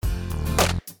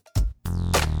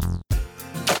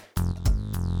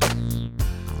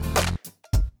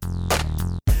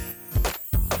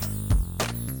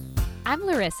I'm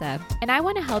Larissa, and I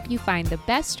want to help you find the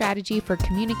best strategy for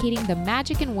communicating the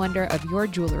magic and wonder of your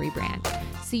jewelry brand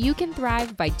so you can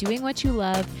thrive by doing what you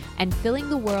love and filling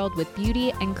the world with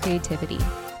beauty and creativity.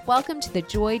 Welcome to the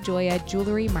Joy Joya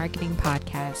Jewelry Marketing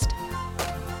Podcast.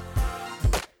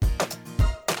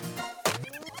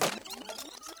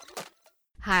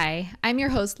 Hi, I'm your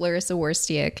host, Larissa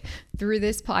Worstiak. Through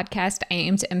this podcast, I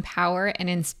aim to empower and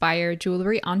inspire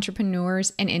jewelry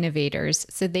entrepreneurs and innovators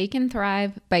so they can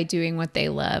thrive by doing what they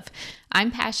love.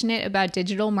 I'm passionate about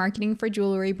digital marketing for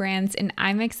jewelry brands, and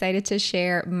I'm excited to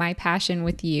share my passion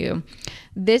with you.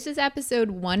 This is episode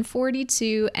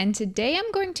 142, and today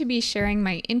I'm going to be sharing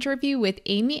my interview with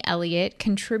Amy Elliott,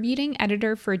 contributing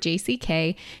editor for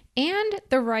JCK and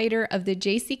the writer of the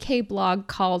JCK blog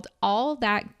called All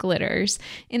That Glitters.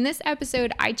 In this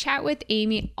episode, I chat with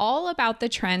Amy all about the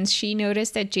trends she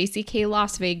noticed at JCK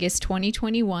Las Vegas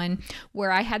 2021,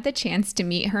 where I had the chance to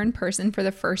meet her in person for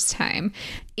the first time.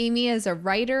 Amy is a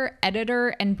writer,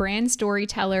 editor, and brand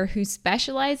storyteller who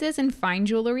specializes in fine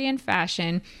jewelry and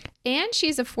fashion, and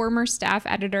she's a former staff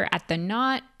editor at The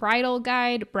Knot, Bridal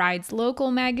Guide, Brides Local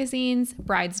magazines,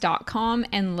 Brides.com,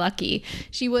 and Lucky.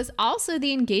 She was also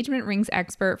the engagement rings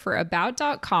expert for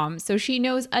About.com, so she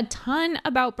knows a ton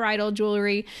about bridal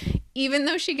jewelry, even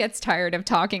though she gets tired of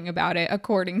talking about it,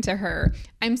 according to her.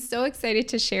 I'm so excited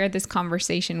to share this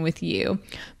conversation with you.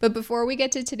 But before we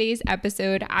get to today's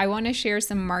episode, I want to share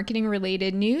some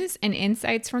marketing-related news and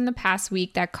insights from the past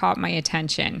week that caught my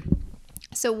attention.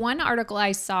 So one article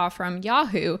I saw from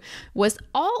Yahoo was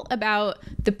all about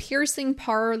the piercing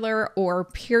parlor or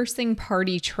piercing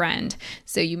party trend.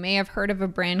 So you may have heard of a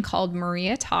brand called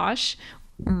Maria Tash.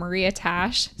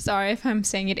 Sorry if I'm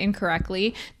saying it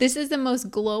incorrectly. This is the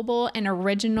most global and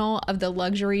original of the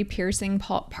luxury piercing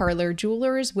parlor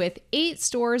jewelers with 8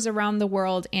 stores around the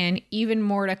world and even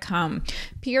more to come.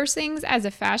 Piercings as a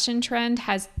fashion trend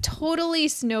has totally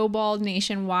snowballed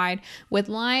nationwide with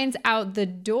lines out the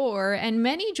door, and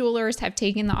many jewelers have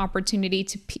taken the opportunity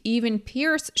to even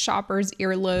pierce shoppers'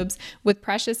 earlobes with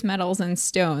precious metals and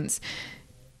stones.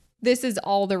 This is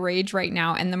all the rage right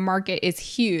now, and the market is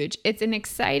huge. It's an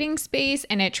exciting space,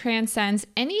 and it transcends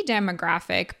any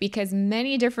demographic because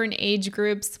many different age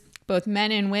groups, both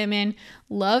men and women,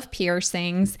 love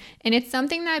piercings, and it's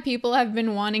something that people have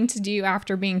been wanting to do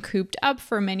after being cooped up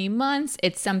for many months.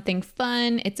 It's something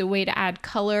fun. It's a way to add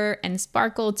color and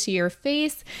sparkle to your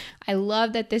face. I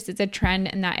love that this is a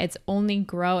trend and that it's only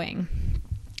growing.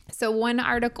 So one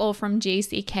article from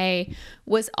JCK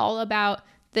was all about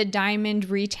the diamond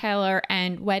retailer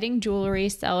and wedding jewelry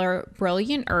seller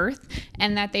Brilliant Earth,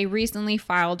 and that they recently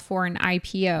filed for an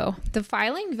IPO. The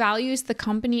filing values the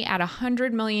company at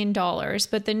 $100 million,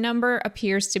 but the number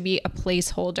appears to be a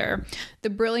placeholder. The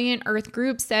Brilliant Earth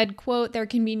group said, quote, "There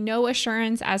can be no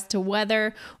assurance as to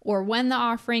whether or when the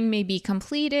offering may be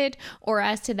completed or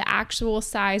as to the actual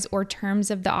size or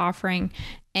terms of the offering,"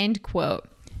 end quote.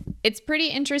 It's pretty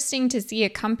interesting to see a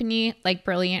company like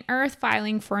Brilliant Earth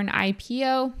filing for an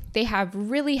IPO. They have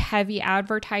really heavy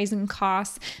advertising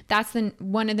costs. That's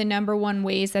one of the number one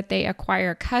ways that they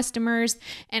acquire customers.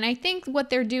 And I think what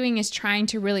they're doing is trying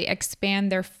to really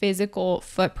expand their physical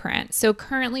footprint. So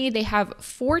currently they have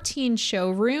 14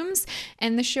 showrooms,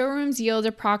 and the showrooms yield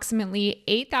approximately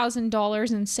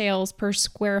 $8,000 in sales per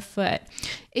square foot.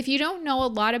 If you don't know a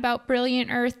lot about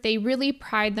Brilliant Earth, they really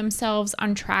pride themselves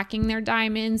on tracking their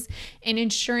diamonds and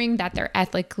ensuring that they're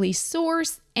ethically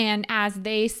sourced and, as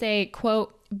they say,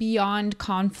 quote, beyond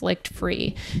conflict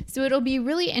free. So it'll be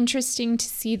really interesting to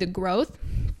see the growth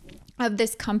of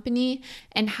this company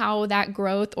and how that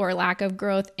growth or lack of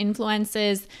growth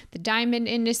influences the diamond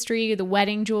industry, the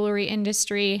wedding jewelry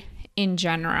industry in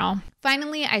general.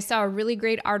 Finally, I saw a really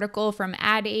great article from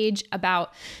Ad Age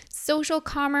about social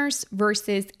commerce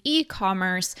versus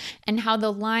e-commerce and how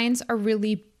the lines are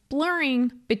really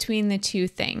blurring between the two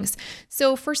things.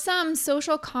 So for some,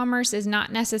 social commerce is not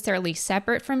necessarily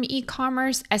separate from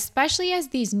e-commerce, especially as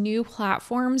these new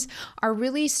platforms are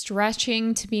really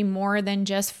stretching to be more than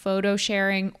just photo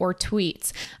sharing or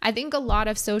tweets. I think a lot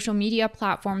of social media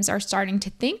platforms are starting to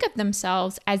think of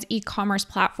themselves as e-commerce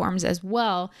platforms as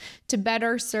well to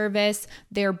better service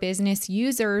their business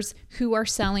users who are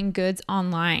selling goods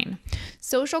online.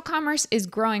 Social commerce is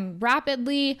growing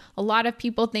rapidly. A lot of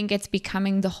people think it's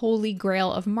becoming the holy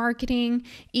grail of marketing,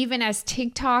 even as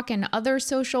TikTok and other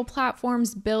social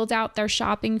platforms build out their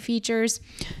shopping features.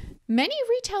 Many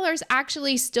retailers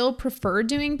actually still prefer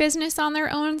doing business on their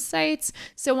own sites.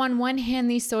 So on one hand,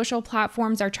 these social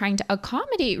platforms are trying to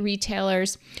accommodate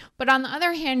retailers, but on the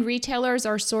other hand, retailers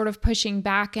are sort of pushing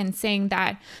back and saying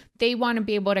that they want to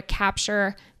be able to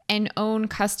capture and own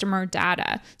customer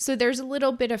data. So there's a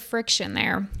little bit of friction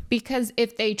there, because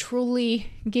if they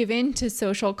truly give in to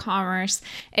social commerce,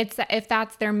 if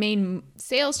that's their main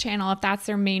sales channel, if that's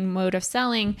their main mode of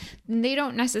selling, then they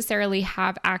don't necessarily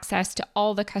have access to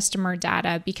all the customer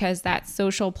data, because that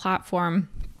social platform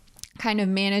kind of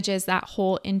manages that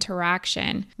whole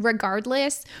interaction.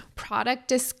 Regardless, product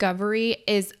discovery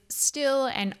is still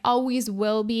and always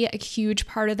will be a huge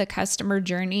part of the customer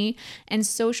journey, and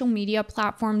social media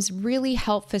platforms really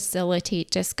help facilitate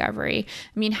discovery.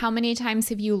 I mean, how many times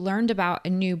have you learned about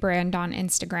a new brand on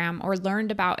Instagram, or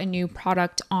learned about a new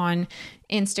product on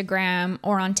Instagram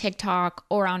or on TikTok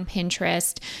or on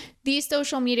Pinterest? These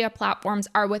social media platforms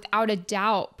are without a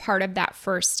doubt part of that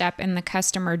first step in the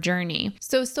customer journey.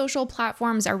 So social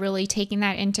platforms are really taking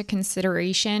that into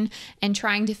consideration and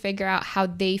trying to figure out how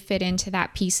they fit into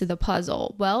that piece of the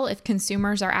puzzle. Well, if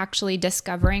consumers are actually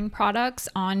discovering products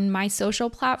on my social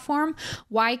platform,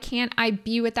 why can't I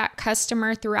be with that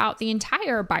customer throughout the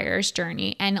entire buyer's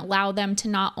journey and allow them to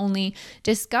not only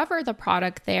discover the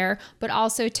product there, but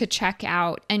also to check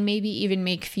out and maybe even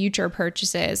make future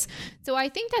purchases? So I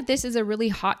think that this is a really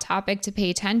hot topic to pay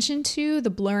attention to, the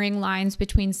blurring lines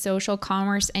between social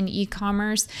commerce and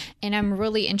e-commerce. And I'm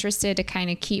really interested to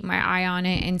kind of keep my eye on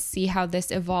it and see how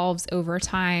this evolves over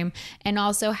time, and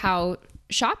also how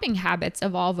shopping habits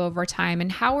evolve over time,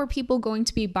 and how are people going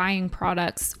to be buying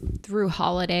products through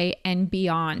holiday and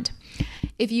beyond.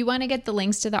 If you want to get the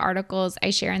links to the articles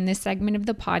I share in this segment of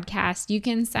the podcast, you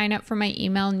can sign up for my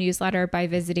email newsletter by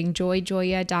visiting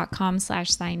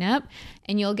joyjoya.com/sign up,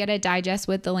 and you'll get a digest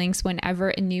with the links whenever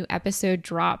a new episode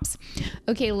drops.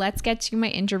 Okay, let's get to my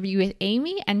interview with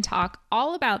Amy and talk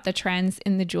all about the trends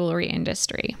in the jewelry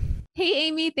industry. Hey,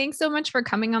 Amy, thanks so much for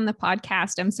coming on the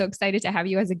podcast. I'm so excited to have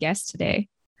you as a guest today.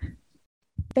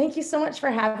 Thank you so much for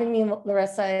having me,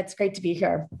 Larissa. It's great to be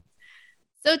here.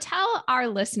 So tell our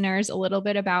listeners a little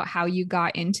bit about how you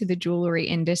got into the jewelry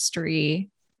industry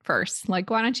first.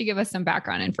 Like, why don't you give us some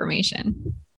background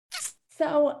information?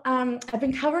 So I've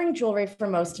been covering jewelry for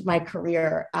most of my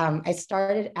career. I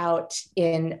started out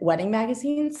in wedding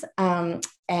magazines,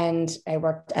 and I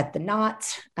worked at The Knot.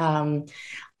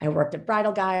 I worked at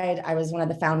Bridal Guide. I was one of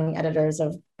the founding editors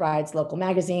of Bride's Local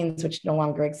Magazines, which no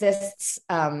longer exists.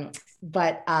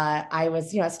 But I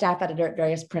was, a staff editor at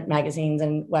various print magazines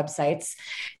and websites.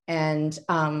 And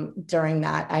during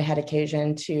that, I had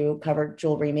occasion to cover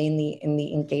jewelry, mainly in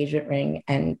the engagement ring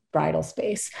and bridal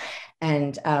space.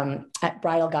 And at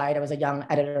Bridal Guide, I was a young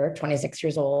editor, 26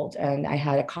 years old, and I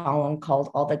had a column called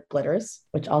All That Glitters,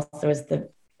 which also is the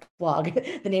blog,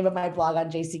 the name of my blog on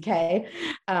JCK.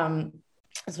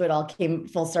 So it all came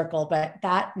full circle, but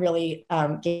that really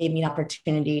gave me an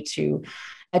opportunity to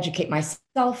educate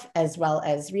myself as well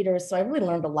as readers. So I really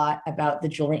learned a lot about the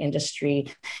jewelry industry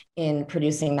in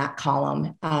producing that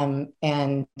column, and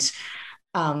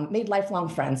made lifelong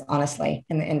friends, honestly,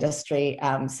 in the industry.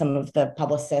 Some of the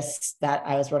publicists that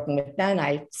I was working with then,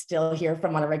 I still hear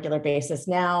from on a regular basis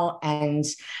now. And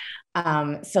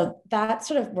so that's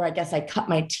sort of where I guess I cut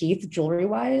my teeth jewelry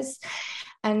wise.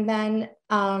 And then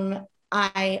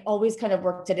I always kind of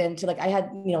worked it into, like, I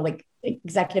had, like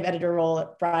executive editor role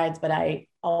at Brides, but I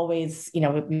always,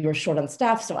 we were short on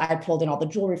staff. So I pulled in all the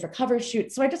jewelry for cover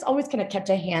shoots. So I just always kind of kept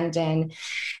a hand in.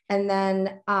 And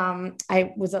then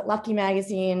I was at Lucky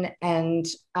Magazine and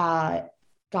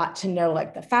got to know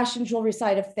like the fashion jewelry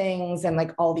side of things, and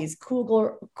like all these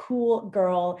cool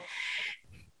girl,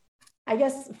 I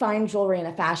guess, fine jewelry in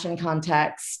a fashion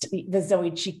context, the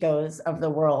Zoe Chicos of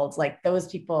the world. Like, those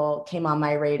people came on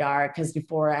my radar, because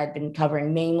before I'd been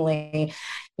covering mainly,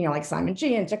 like Simon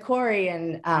G and Jacori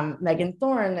and Megan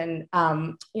Thorne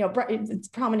and, it's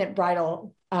prominent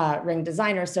bridal ring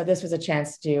designer. So this was a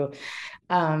chance to,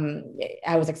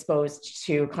 I was exposed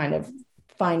to kind of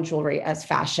fine jewelry as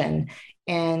fashion.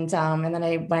 And then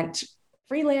I went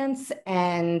freelance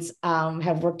and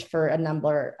have worked for a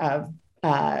number of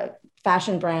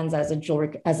fashion brands as a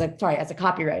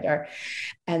copywriter.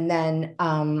 And then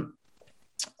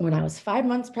when I was 5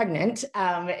 months pregnant,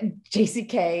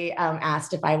 JCK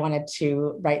asked if I wanted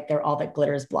to write their All That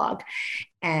Glitters blog.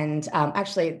 And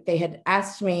actually, they had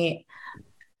asked me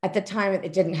at the time.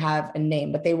 It didn't have a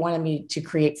name, but they wanted me to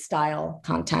create style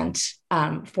content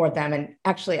for them. And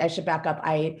actually, I should back up.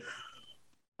 I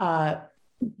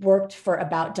worked for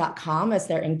About.com as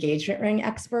their engagement ring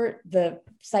expert. The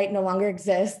site no longer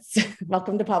exists.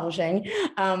 Welcome to publishing.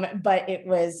 But it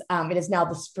is now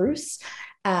The Spruce.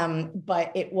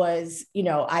 But it was,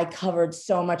 I covered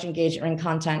so much engagement ring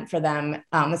content for them.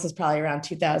 This is probably around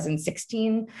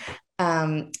 2016.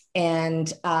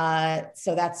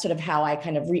 So that's sort of how I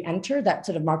kind of re-entered. That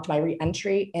sort of marked my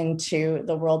re-entry into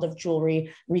the world of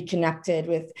jewelry, reconnected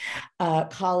with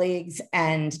colleagues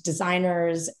and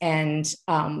designers, and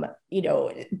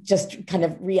just kind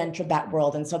of re-entered that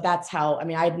world. And so that's how, I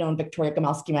mean, I'd known Victoria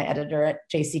Gomelsky, my editor at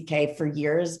JCK, for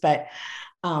years, but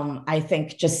I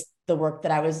think just the work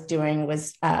that I was doing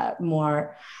was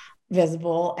more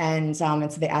visible. And so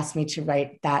they asked me to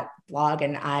write that blog,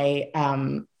 and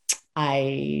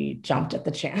I jumped at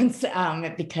the chance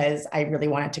because I really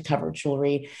wanted to cover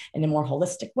jewelry in a more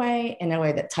holistic way, in a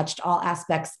way that touched all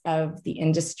aspects of the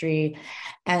industry.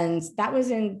 And that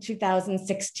was in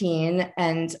 2016.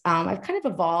 And I've kind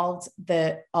of evolved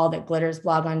the All That Glitters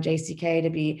blog on JCK to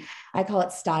be, I call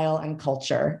it style and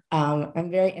culture. I'm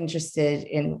very interested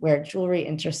in where jewelry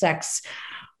intersects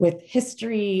with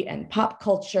history and pop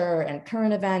culture and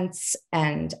current events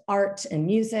and art and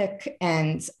music.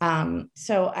 And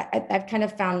so I've kind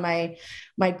of found my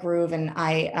groove. And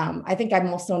I think I'm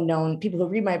also known, people who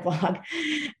read my blog,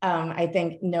 I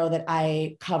think know that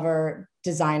I cover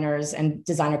designers and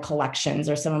designer collections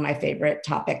are some of my favorite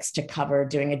topics to cover,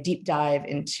 doing a deep dive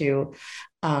into,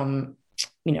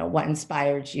 what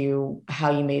inspired you,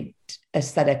 how you made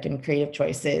aesthetic and creative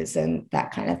choices and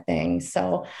that kind of thing.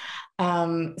 So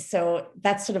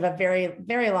that's sort of a very,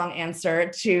 very long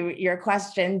answer to your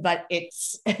question, but it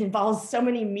involves so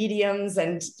many mediums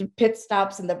and pit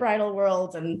stops in the bridal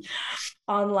world and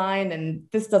online, and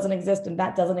this doesn't exist and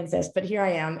that doesn't exist. But here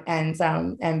I am, and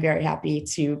I'm very happy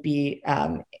to be,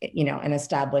 an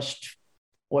established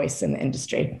voice in the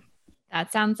industry.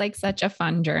 That sounds like such a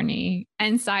fun journey.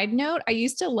 And side note, I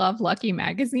used to love Lucky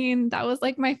Magazine. That was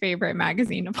like my favorite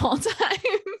magazine of all time.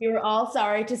 We were all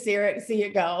sorry to see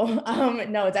it go.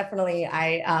 No, definitely.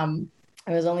 I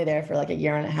was only there for like a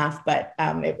year and a half, but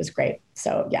it was great.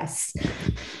 So yes.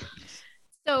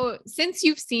 So since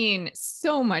you've seen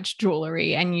so much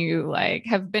jewelry and you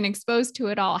have been exposed to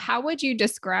it all, how would you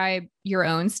describe your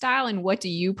own style, and what do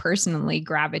you personally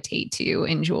gravitate to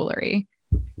in jewelry?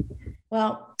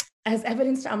 Well, as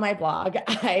evidenced on my blog,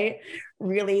 I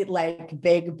really like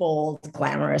big, bold,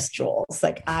 glamorous jewels.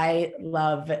 Like I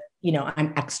love,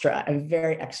 I'm extra. I'm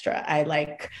very extra. I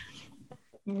like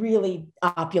really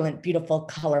opulent, beautiful,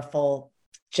 colorful,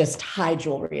 just high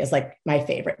jewelry is like my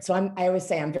favorite. So I always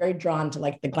say I'm very drawn to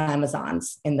like the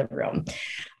glamazons in the room.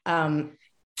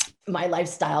 My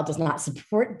lifestyle does not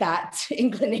support that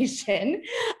inclination.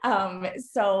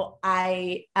 So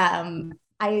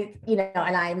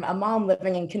and I'm a mom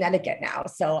living in Connecticut now.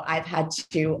 So I've had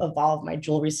to evolve my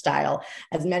jewelry style,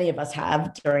 as many of us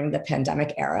have during the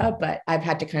pandemic era, but I've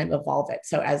had to kind of evolve it.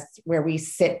 So as where we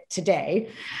sit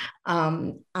today,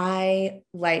 I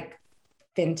like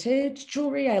vintage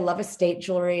jewelry. I love estate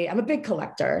jewelry. I'm a big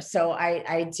collector. So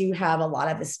I do have a lot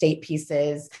of estate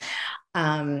pieces.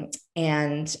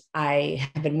 And I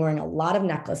have been wearing a lot of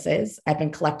necklaces. I've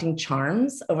been collecting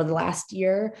charms over the last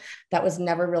year. That was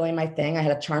never really my thing. I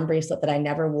had a charm bracelet that I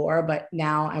never wore, but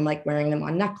now I'm like wearing them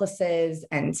on necklaces,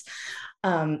 and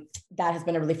that has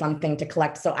been a really fun thing to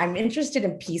collect. So I'm interested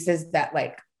in pieces that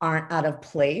like aren't out of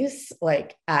place,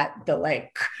 like at the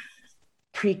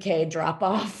pre-K drop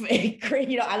off. I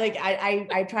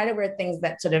try to wear things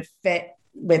that sort of fit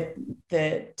with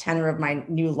the tenor of my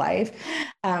new life.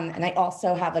 And I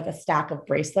also have like a stack of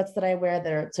bracelets that I wear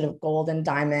that are sort of gold and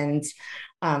diamond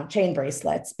chain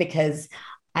bracelets, because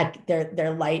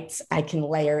they're light. I can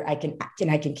layer, I can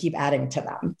keep adding to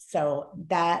them. So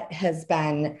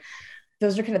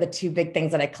those are kind of the two big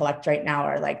things that I collect right now,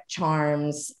 are like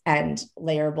charms and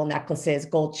layerable necklaces,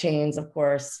 gold chains, of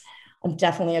course. I'm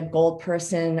definitely a gold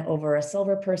person over a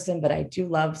silver person, but I do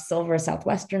love silver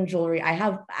Southwestern jewelry.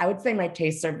 I would say my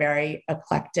tastes are very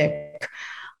eclectic.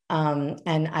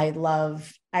 And I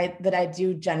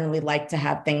do generally like to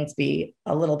have things be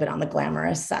a little bit on the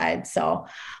glamorous side. So,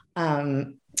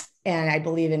 and I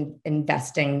believe in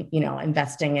investing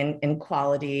in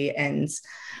quality. And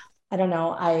I don't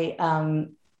know,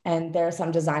 and there are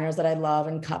some designers that I love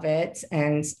and covet,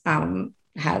 and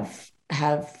have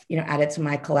added to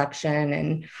my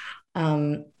collection.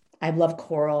 And I love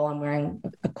coral. I'm wearing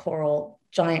a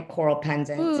giant coral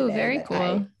pendant. Ooh, today very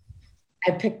cool.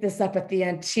 I picked this up at the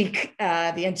antique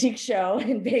show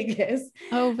in Vegas.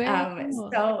 Oh, very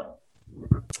cool.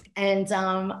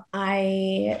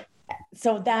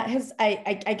 So that has,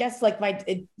 I guess like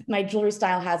my jewelry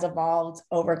style has evolved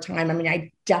over time. I mean,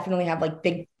 I definitely have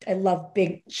I love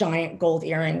big giant gold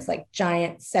earrings, like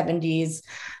giant 70s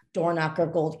door knocker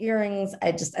gold earrings.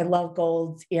 I love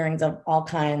gold earrings of all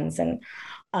kinds. And,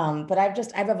 but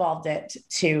I've evolved it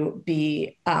to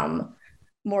be,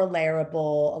 more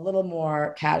layerable, a little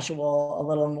more casual, a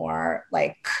little more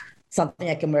like something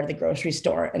I can wear to the grocery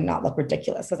store and not look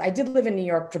ridiculous. Because I did live in New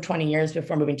York for 20 years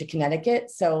before moving to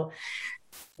Connecticut. So,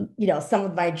 some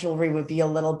of my jewelry would be a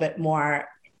little bit more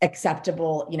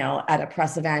acceptable, at a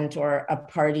press event or a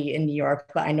party in New York,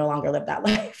 but I no longer live that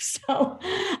life. So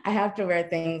I have to wear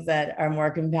things that are more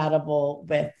compatible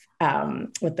with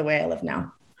the way I live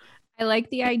now. I like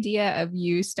the idea of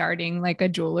you starting like a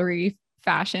jewelry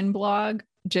fashion blog,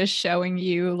 just showing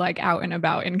you like out and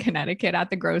about in Connecticut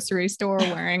at the grocery store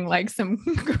wearing like some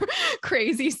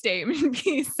crazy statement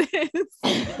pieces.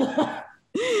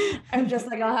 I'm just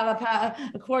like, I'll have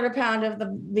a quarter pound of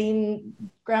the lean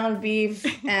ground beef,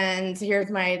 and here's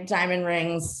my diamond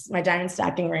rings, my diamond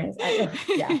stacking rings.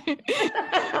 Yeah.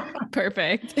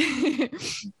 Perfect.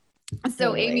 So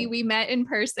totally. Amy, we met in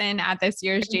person at this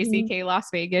year's JCK Las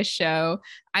Vegas show.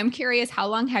 I'm curious, how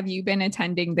long have you been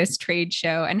attending this trade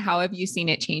show, and how have you seen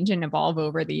it change and evolve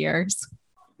over the years?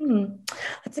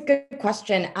 That's a good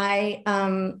question. I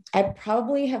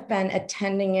probably have been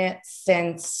attending it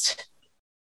since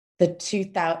the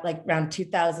 2000, like around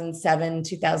 2007,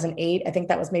 2008. I think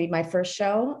that was maybe my first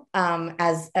show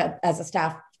as a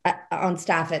staff on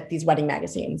staff at these wedding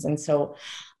magazines. And so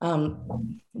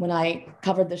when I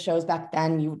covered the shows back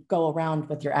then, you go around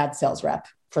with your ad sales rep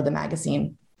for the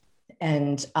magazine.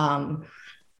 And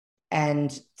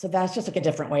so that's just like a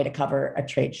different way to cover a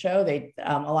trade show. They,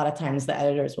 a lot of times the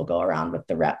editors will go around with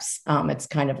the reps. It's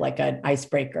kind of like an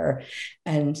icebreaker,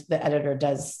 and the editor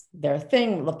does their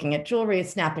thing, looking at jewelry,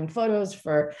 snapping photos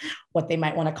for what they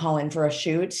might want to call in for a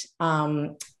shoot.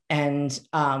 And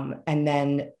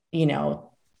then,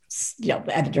 the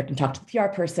editor can talk to the PR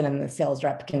person, and the sales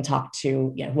rep can talk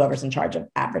to, whoever's in charge of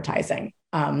advertising.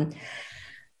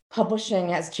 Publishing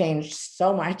has changed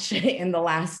so much in the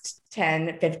last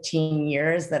 10, 15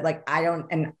 years that like,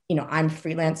 I'm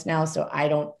freelance now, so I'm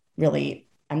not really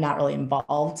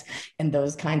involved in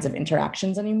those kinds of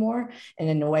interactions anymore. And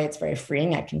in a way, it's very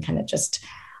freeing. I can kind of just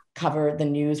cover the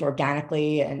news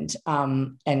organically and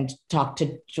talk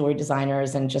to jewelry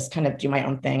designers and just kind of do my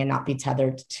own thing and not be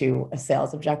tethered to a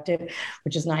sales objective,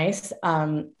 which is nice.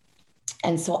 And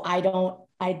so I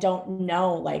don't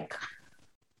know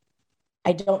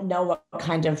what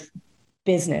kind of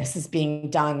business is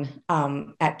being done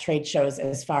at trade shows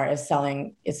as far as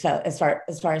selling,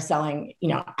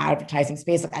 advertising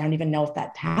space. Like, I don't even know if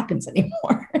that happens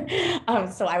anymore.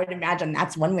 So I would imagine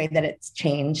that's one way that it's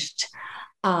changed.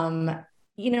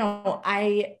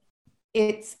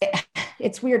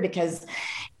 It's weird because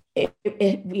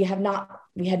we had not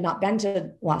been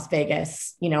to Las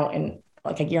Vegas, in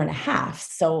like a year and a half.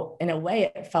 So in a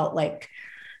way, it felt like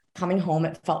coming home.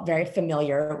 It felt very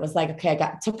familiar. It was like, okay,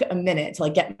 took a minute to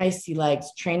like get my sea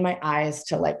legs, train my eyes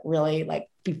to like really like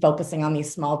be focusing on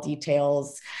these small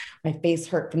details. My face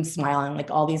hurt from smiling, like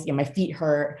all these, my feet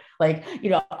hurt, like,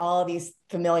 all of these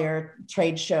familiar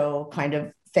trade show kind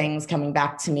of things coming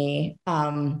back to me.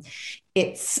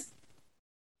 It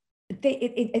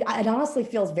honestly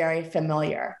feels very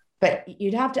familiar, but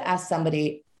you'd have to ask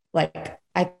somebody. Like,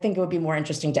 I think it would be more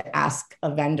interesting to ask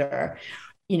a vendor,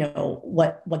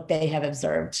 what they have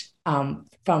observed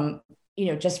from,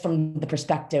 just from the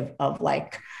perspective of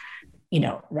like,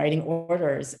 writing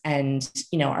orders and,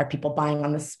 are people buying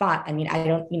on the spot? I mean, I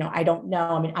don't know.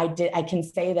 I mean, I can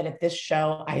say that at this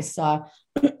show, I saw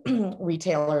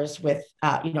retailers with,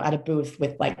 at a booth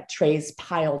with like trays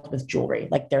piled with jewelry,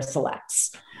 like their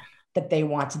selects that they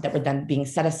wanted that were then being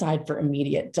set aside for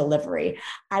immediate delivery.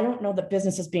 I don't know that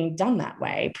business is being done that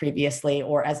way previously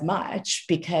or as much,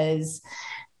 because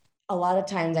a lot of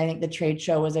times I think the trade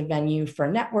show was a venue for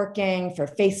networking, for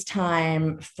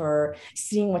FaceTime, for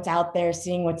seeing what's out there,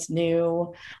 seeing what's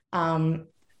new, and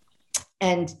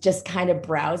just kind of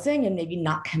browsing and maybe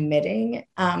not committing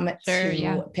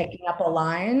picking up a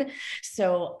line.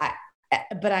 So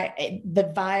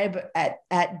the vibe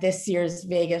at this year's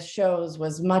Vegas shows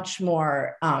was much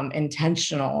more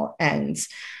intentional and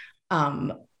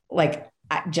like,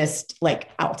 just like,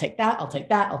 I'll take that. I'll take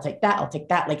that. I'll take that. I'll take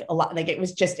that. Like a lot, like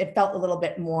it felt a little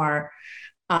bit more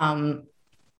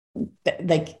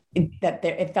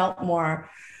it felt more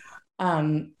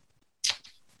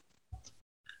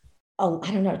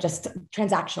I don't know, just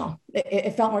transactional.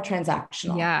 It felt more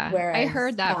transactional. Yeah. Whereas, I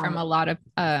heard that from a lot of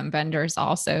vendors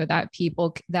also, that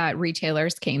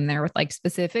retailers came there with like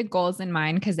specific goals in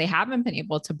mind, because they haven't been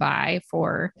able to buy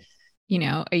for,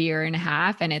 a year and a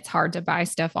half, and it's hard to buy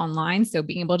stuff online. So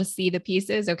being able to see the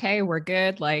pieces, okay, we're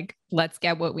good. Like, let's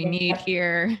get what we need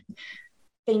here.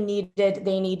 They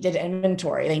needed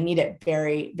inventory. They need it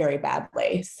very, very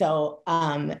badly. So,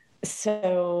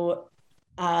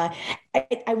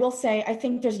 I will say, I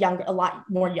think there's a lot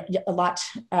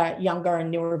younger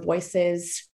and newer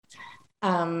voices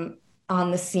on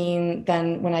the scene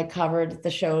than when I covered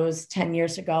the shows 10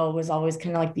 years ago. It was always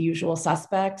kind of like the usual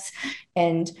suspects.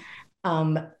 And,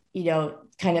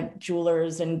 kind of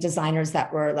jewelers and designers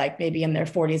that were like maybe in their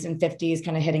 40s and 50s,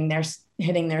 kind of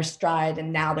hitting their stride.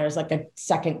 And now there's like a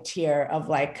second tier of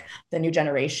like the new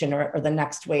generation or the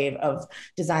next wave of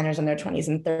designers in their 20s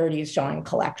and 30s showing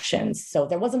collections. So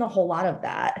there wasn't a whole lot of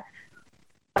that,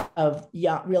 of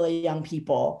really young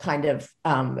people kind of,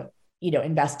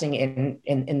 investing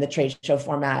in the trade show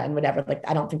format and whatever. Like,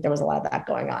 I don't think there was a lot of that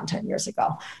going on 10 years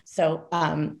ago. So,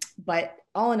 but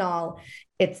all in all,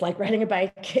 it's like riding a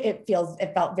bike. It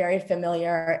felt very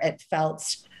familiar. It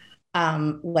felt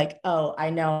like, oh,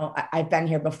 I know, I've been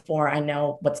here before. I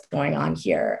know what's going on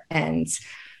here. And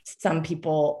some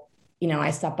people,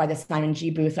 I stopped by the Simon G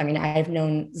booth. I mean, I've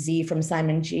known Z from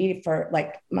Simon G for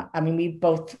we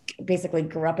both basically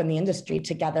grew up in the industry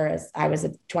together, as I was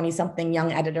a 20-something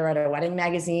young editor at a wedding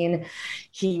magazine.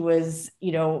 He was,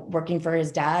 working for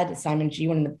his dad, Simon G,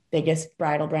 one of the biggest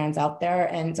bridal brands out there.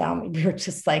 And we were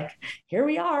just like, here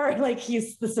we are, like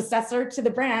he's the successor to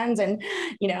the brand. And,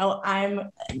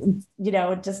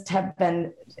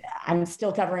 I'm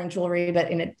still covering jewelry,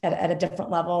 but at a different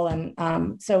level.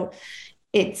 And so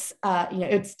it's,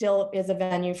 it still is a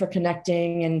venue for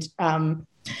connecting and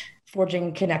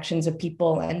forging connections with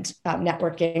people and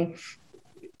networking,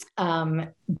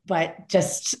 but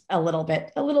just a little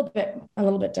bit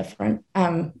different.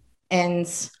 And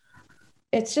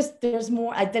it's just, there's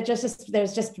more, there's just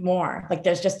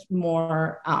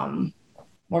more,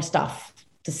 more stuff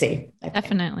to see.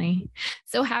 Definitely.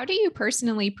 So how do you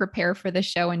personally prepare for the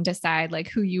show and decide like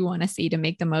who you want to see to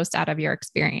make the most out of your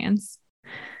experience?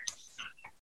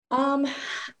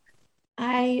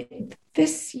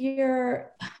 This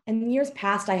year and years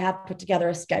past, I have put together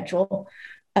a schedule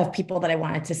of people that I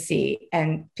wanted to see,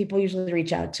 and people usually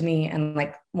reach out to me and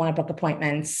like want to book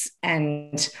appointments,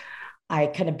 and I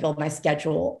kind of build my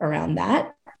schedule around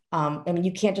that. I mean,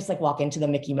 you can't just like walk into the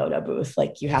Mikimoto booth.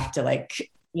 Like you have to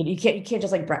like, you can't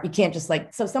just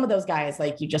like, so some of those guys,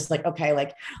 like you just like, okay,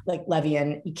 like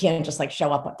Levian, you can't just like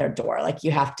show up at their door. Like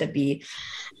you have to be,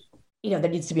 there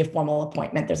needs to be a formal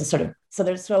appointment. There's a sort of,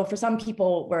 so for some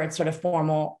people where it's sort of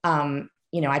formal,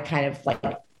 I kind of like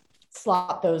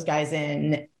slot those guys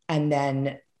in. And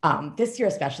then this year,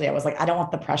 especially, I was like, I don't want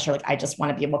the pressure. Like, I just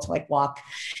want to be able to like walk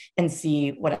and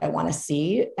see what I want to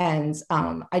see. And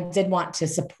I did want to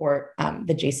support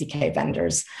the JCK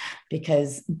vendors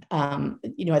because, I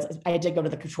did go to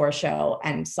the couture show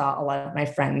and saw a lot of my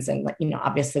friends, and,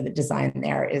 obviously the design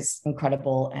there is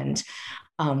incredible. And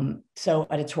so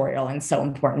editorial and so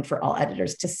important for all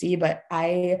editors to see, but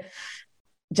I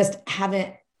just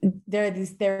haven't, there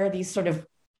are these sort of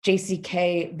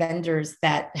JCK vendors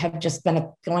that have just been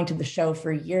going to the show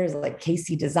for years, like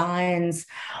Casey Designs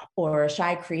or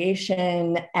Shy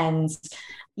Creation. And,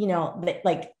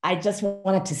 like I just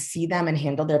wanted to see them and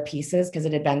handle their pieces because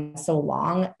it had been so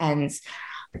long. And so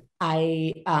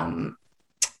I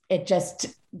guess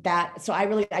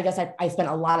I spent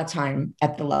a lot of time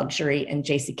at the luxury and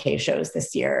JCK shows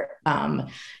this year,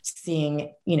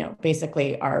 seeing,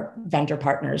 basically our vendor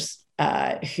partners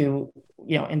who,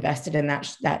 invested in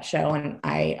that show.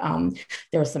 And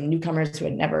there were some newcomers who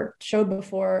had never showed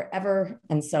before ever.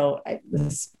 And so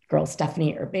this girl,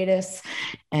 Stephanie Urbatus,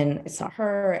 and I saw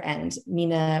her, and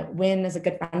Nina Wynn is a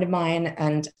good friend of mine,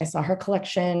 and I saw her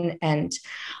collection. And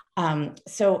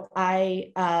so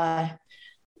I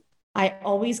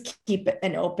always keep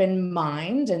an open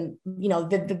mind, and,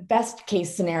 the best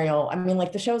case scenario, I mean,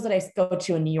 like the shows that I go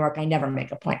to in New York, I never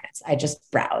make appointments. I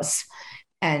just browse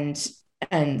and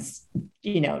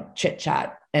chit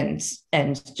chat and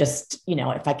just,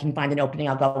 if I can find an opening,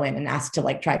 I'll go in and ask to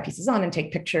like try pieces on and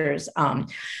take pictures.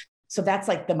 So that's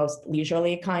like the most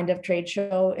leisurely kind of trade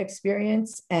show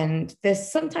experience. And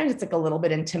sometimes it's like a little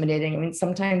bit intimidating. I mean,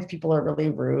 sometimes people are really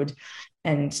rude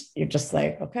and you're just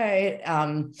like, okay,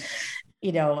 I'm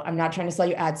not trying to sell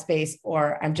you ad space,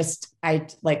 or so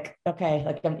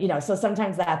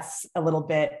sometimes that's a little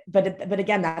bit, but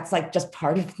again, that's like just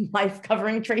part of life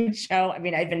covering a trade show. I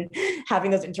mean, I've been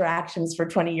having those interactions for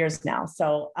 20 years now.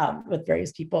 So, with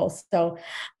various people. So,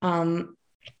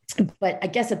 but I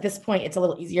guess at this point, it's a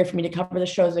little easier for me to cover the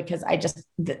shows because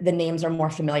the names are more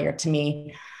familiar to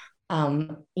me.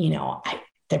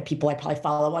 They're people I probably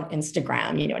follow on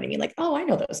Instagram, you know what I mean? Like, oh, I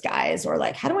know those guys, or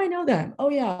like, how do I know them? Oh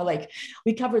yeah, like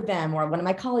we covered them, or one of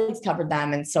my colleagues covered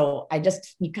them. And so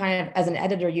you kind of, as an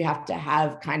editor, you have to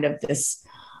have kind of this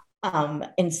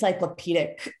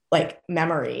encyclopedic like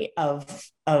memory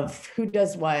of who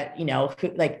does what,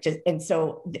 who like just, and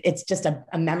so it's just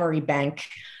a memory bank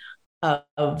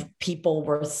of people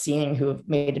worth seeing who've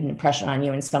made an impression on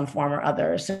you in some form or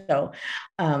other. So,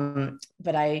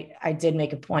 but I did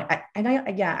make a point.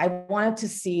 I wanted to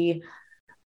see,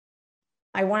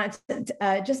 I wanted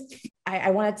to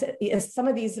I wanted to, some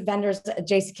of these vendors at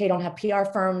JCK don't have PR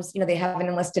firms, they have an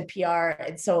enlisted PR.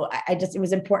 And so it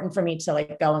was important for me to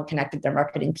like go and connect with their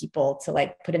marketing people to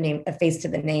like put a face to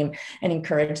the name and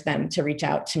encourage them to reach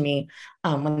out to me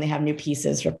when they have new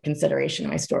pieces for consideration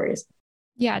in my stories.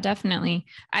 Yeah, definitely.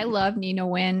 I love Nina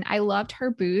Wynn. I loved her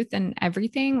booth and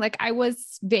everything. Like I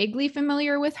was vaguely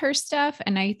familiar with her stuff.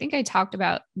 And I think I talked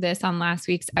about this on last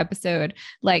week's episode.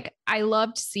 Like I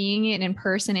loved seeing it in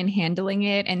person and handling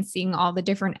it and seeing all the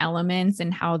different elements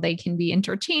and how they can be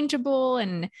interchangeable.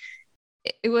 And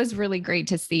it was really great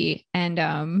to see. And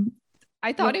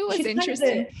I thought it was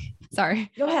interesting.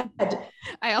 Sorry. Go ahead.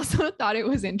 I also thought it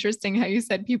was interesting how you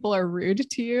said people are rude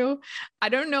to you. I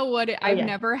don't know what I've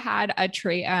never had a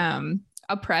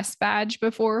press badge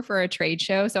before for a trade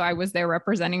show. So I was there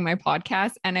representing my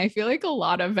podcast. And I feel like a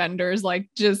lot of vendors like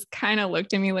just kind of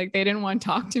looked at me like they didn't want to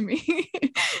talk to me.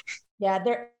 Yeah.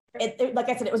 Like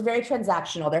I said, it was very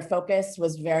transactional. Their focus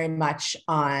was very much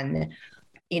on,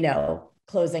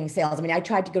 closing sales. I mean, I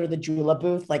tried to go to the Jula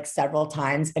booth like several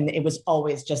times and it was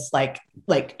always just like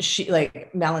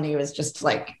Melanie was just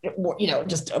like,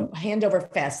 just a hand over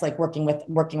fist, like working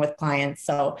with clients.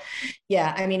 So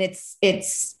yeah, I mean, it's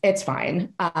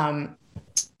fine.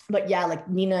 But yeah, like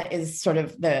Nina is sort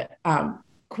of the,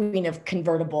 queen of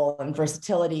convertible and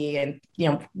versatility and,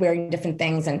 wearing different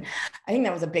things. And I think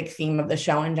that was a big theme of the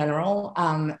show in general,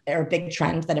 or a big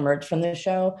trend that emerged from the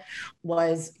show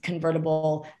was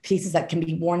convertible pieces that can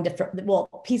be worn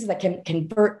pieces that can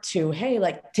convert to, hey,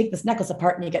 like take this necklace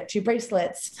apart and you get two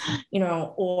bracelets,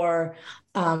 or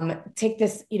take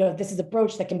this, this is a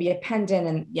brooch that can be a pendant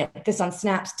and this on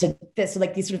snaps to this. So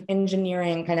like these sort of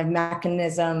engineering kind of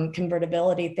mechanism,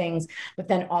 convertibility things, but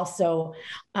then also,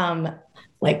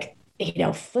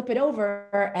 flip it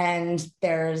over and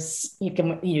you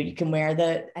can wear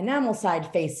the enamel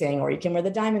side facing, or you can wear the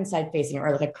diamond side facing,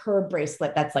 or like a curb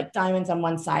bracelet that's like diamonds on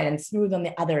one side and smooth on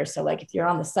the other. So like if you're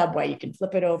on the subway, you can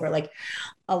flip it over, like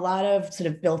a lot of sort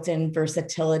of built-in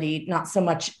versatility, not so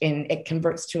much in it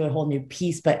converts to a whole new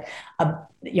piece, but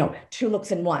two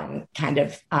looks in one kind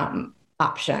of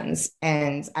options.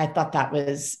 And I thought that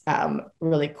was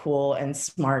really cool and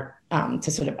smart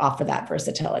to sort of offer that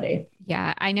versatility.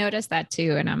 Yeah, I noticed that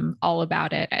too. And I'm all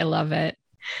about it. I love it.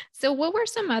 So what were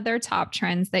some other top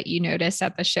trends that you noticed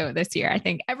at the show this year? I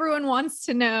think everyone wants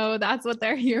to know. That's what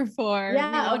they're here for.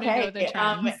 Yeah. Okay.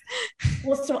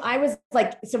 Well, so I was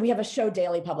like, so we have a show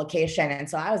daily publication. And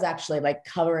so I was actually like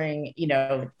covering,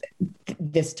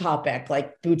 this topic,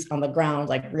 like boots on the ground,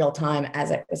 like real time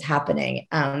as it was happening.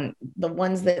 The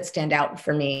ones that stand out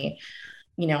for me,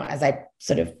 as I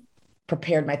sort of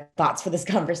prepared my thoughts for this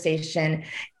conversation,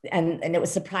 and it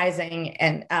was surprising.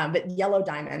 And but yellow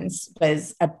diamonds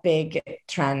was a big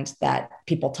trend that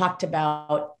people talked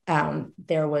about.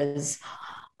 There was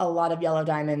a lot of yellow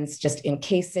diamonds just in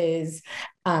cases,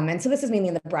 and so this is mainly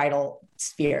in the bridal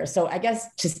sphere. So I guess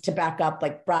just to back up,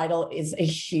 like bridal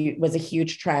was a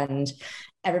huge trend.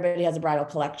 Everybody has a bridal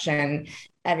collection.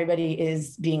 Everybody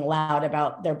is being loud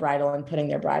about their bridal and putting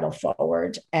their bridal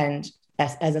forward. And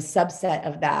as a subset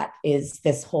of that is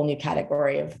this whole new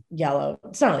category of yellow.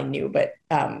 It's not really new, but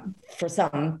for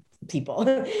some people,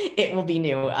 it will be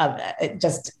new.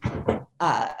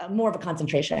 More of a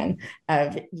concentration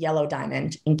of yellow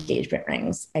diamond engagement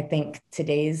rings. I think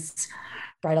today's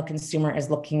bridal consumer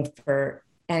is looking for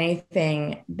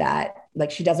anything that,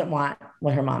 like, she doesn't want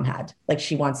what her mom had. Like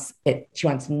she wants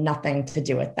nothing to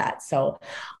do with that. So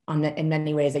in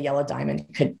many ways, a yellow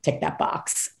diamond could tick that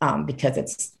box because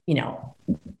it's,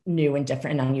 new and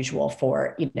different and unusual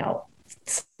for,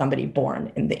 somebody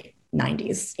born in the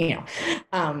 90s,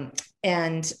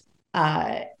 and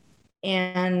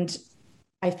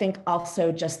I think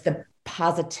also just the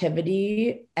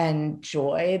positivity and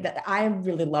joy that I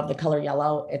really love the color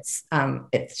yellow. It's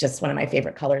just one of my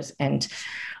favorite colors. And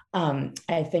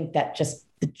I think that just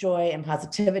the joy and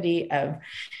positivity of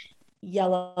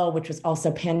yellow, which was also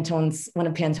one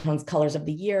of Pantone's colors of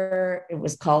the year. It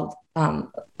was called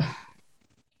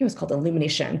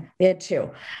Illumination. They had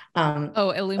two.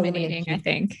 Illuminating, I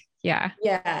think. Yeah.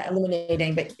 Yeah.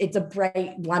 Illuminating, but it's a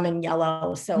bright lemon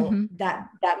yellow. So that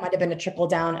might've been a trickle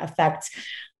down effect.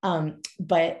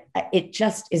 But it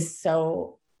just is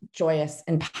so joyous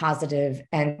and positive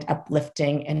and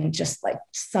uplifting and just like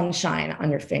sunshine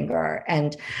on your finger.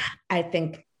 And I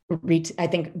think I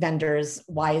think vendors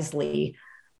wisely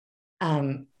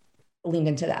leaned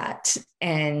into that.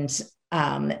 And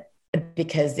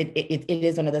because it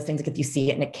is one of those things, like if you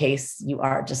see it in a case,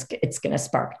 it's going to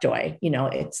spark joy.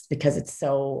 It's because it's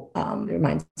so, it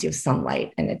reminds you of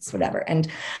sunlight and it's whatever. And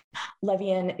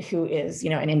Levian, who is,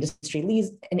 an industry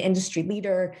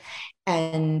leader,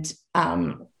 and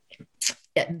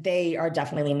they are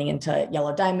definitely leaning into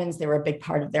yellow diamonds. They were a big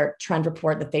part of their trend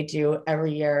report that they do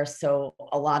every year. So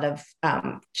a lot of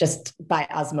just by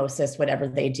osmosis, whatever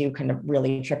they do kind of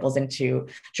really trickles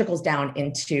down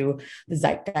into the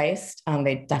zeitgeist.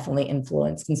 They definitely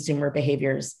influence consumer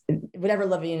behaviors. Whatever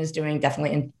Levian is doing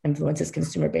definitely influences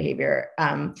consumer behavior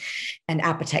and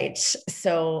appetite.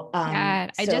 So I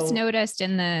just noticed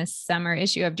in the summer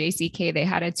issue of JCK, they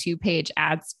had a 2-page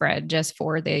ad spread just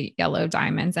for the yellow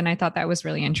diamonds. And I thought that was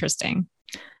really interesting.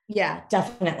 Yeah,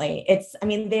 definitely.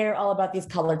 They're all about these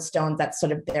colored stones. That's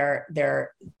sort of their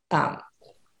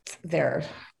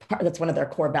that's one of their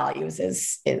core values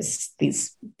is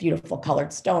these beautiful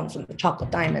colored stones and the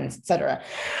chocolate diamonds, et cetera.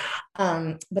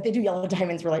 But they do yellow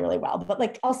diamonds really, really well.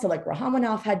 But also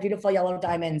Rachmaninoff had beautiful yellow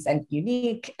diamonds, and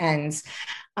Unique, and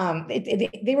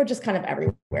they were just kind of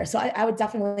everywhere. So I would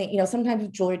definitely, sometimes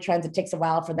with jewelry trends, it takes a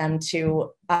while for them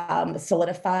to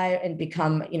solidify and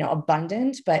become,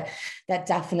 abundant, but that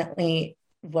definitely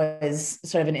was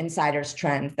sort of an insider's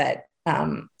trend that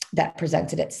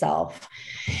presented itself.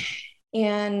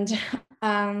 And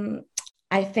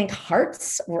I think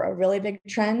hearts were a really big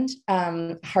trend.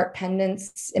 Heart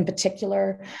pendants in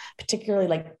particularly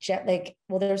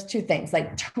there's two things,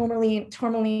 like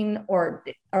tourmaline or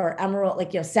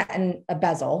emerald, set in a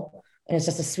bezel, and it's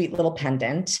just a sweet little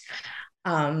pendant,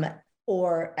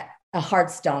 or a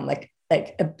heart stone, like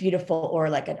a beautiful, or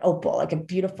like an opal, like a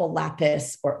beautiful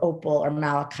lapis or opal or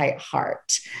malachite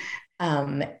heart.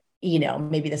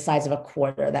 Maybe the size of a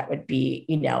quarter, that would be,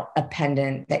 a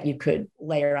pendant that you could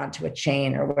layer onto a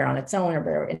chain or wear on its own or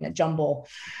wear in a jumble.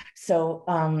 So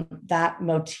that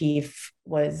motif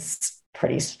was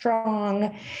pretty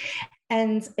strong.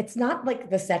 And it's not like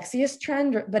the sexiest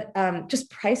trend, but just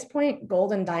price point,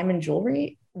 gold and diamond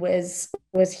jewelry was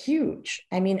huge.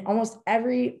 Almost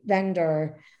every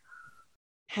vendor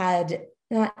had,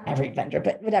 not every vendor,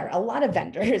 but whatever, a lot of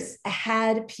vendors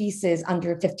had pieces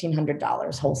under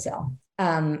 $1,500 wholesale.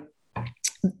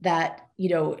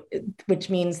 Which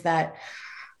means that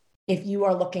if you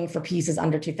are looking for pieces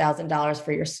under $2,000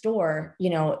 for your store,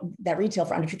 that retail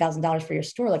for under $2,000 for your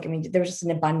store, there was just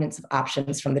an abundance of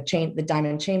options, from the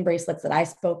diamond chain bracelets that I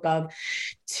spoke of,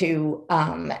 to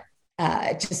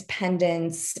just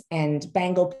pendants and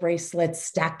bangle bracelets,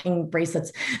 stacking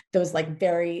bracelets, those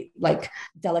very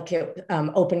delicate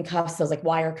open cuffs, those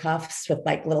wire cuffs with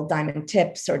little diamond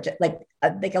tips, or just,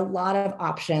 a lot of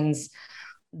options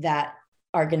that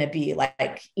are going to be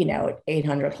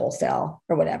 800 wholesale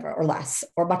or whatever, or less,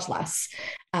 or much less.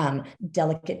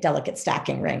 Delicate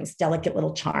stacking rings, delicate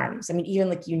little charms.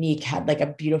 Even Unique had a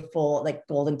beautiful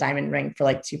golden diamond ring for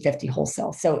 $250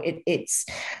 wholesale. So it's,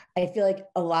 I feel like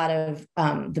a lot of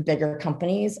the bigger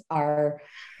companies are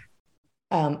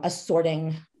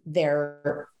assorting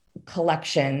their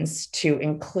collections to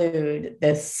include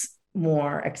this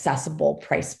more accessible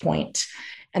price point.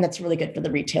 And that's really good for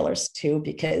the retailers too,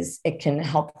 because it can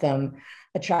help them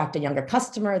attract a younger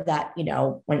customer that,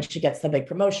 when she gets the big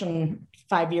promotion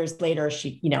 5 years later,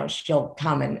 she'll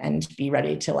come and be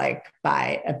ready to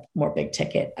buy a more big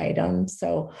ticket item.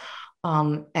 So,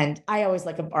 and I always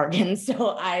like a bargain.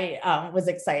 So I was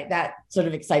excited. That sort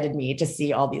of excited me to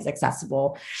see all these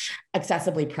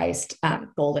accessibly priced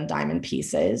gold and diamond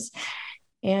pieces.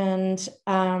 And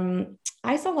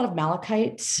I saw a lot of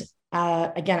malachite.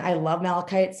 Again, I love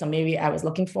malachite, so maybe I was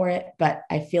looking for it, but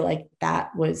I feel like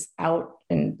that was out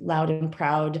and loud and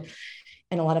proud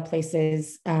in a lot of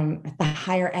places. At the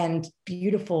higher end,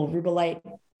 beautiful rubellite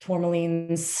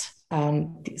tourmalines,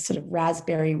 these sort of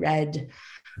raspberry red,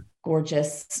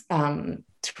 gorgeous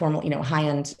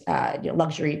high-end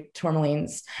luxury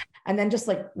tourmalines. And then just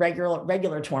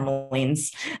regular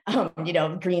tourmalines,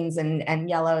 greens and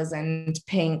yellows and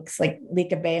pinks, like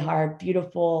Leica Behar,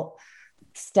 beautiful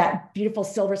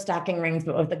silver stacking rings,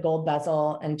 but with the gold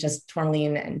bezel, and just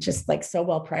tourmaline, and just so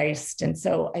well priced. And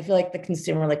so I feel like the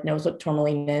consumer knows what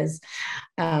tourmaline is,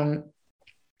 and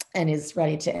is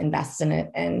ready to invest in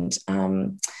it. And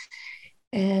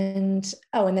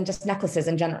then just necklaces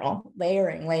in general,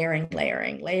 layering,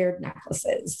 layered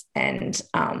necklaces. And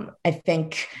I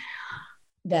think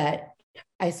that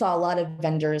I saw a lot of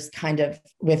vendors kind of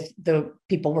with the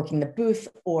people working the booth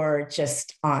or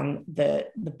just on the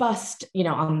bust,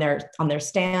 on their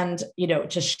stand,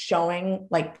 just showing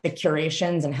like the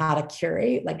curations and how to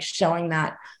curate, like showing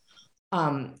that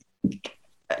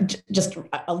just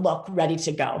a look ready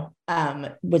to go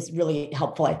was really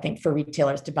helpful, I think, for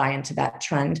retailers to buy into that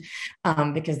trend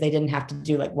because they didn't have to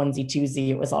do like onesie twosie.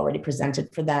 It was already presented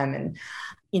for them. And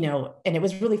it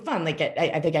was really fun. Like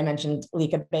I think I mentioned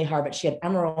Lika Behar, but she had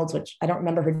emeralds, which I don't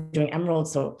remember her doing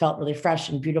emeralds. So it felt really fresh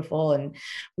and beautiful. And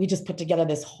we just put together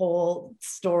this whole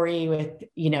story with,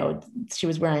 she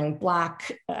was wearing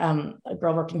black. A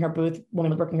girl working her booth,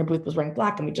 woman working her booth was wearing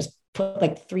black. And we just put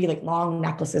like 3 like long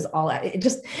necklaces all out. It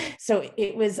just, so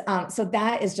it was, so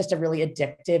that is just a really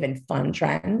addictive and fun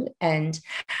trend. And,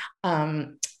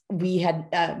 we had,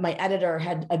 my editor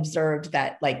had observed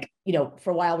that like,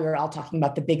 for a while we were all talking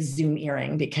about the big Zoom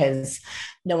earring because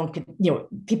no one could,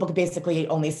 people could basically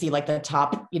only see like the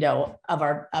top, of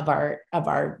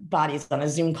our bodies on a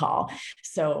Zoom call.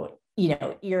 So,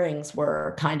 earrings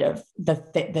were kind of the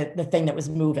thing that was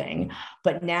moving.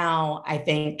 But now I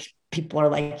think people are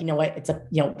like, you know what,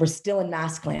 we're still in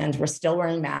mask land. We're still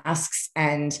wearing masks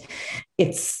and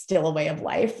it's still a way of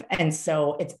life. And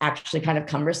so it's actually kind of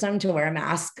cumbersome to wear a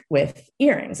mask with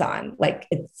earrings on, like,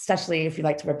 especially if you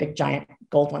like to wear big giant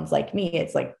gold ones like me,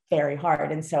 it's like very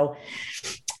hard. And so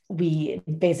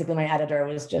my editor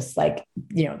was just like,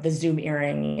 the Zoom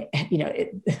earring,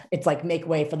 it's like make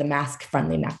way for the mask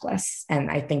friendly necklace.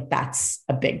 And I think that's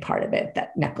a big part of it,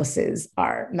 that necklaces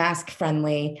are mask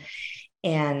friendly.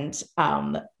 And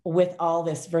with all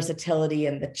this versatility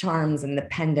and the charms and the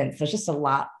pendants, there's just a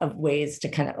lot of ways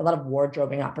to a lot of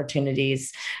wardrobing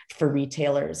opportunities for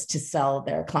retailers to sell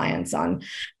their clients on,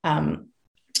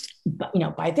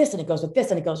 buy this and it goes with this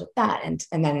and it goes with that.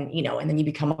 And then you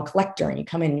become a collector and you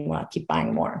come in and you want to keep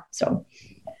buying more.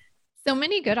 So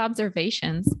many good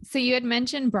observations. So you had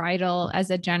mentioned bridal as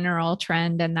a general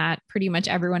trend and that pretty much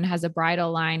everyone has a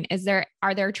bridal line.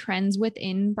 Are there trends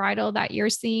within bridal that you're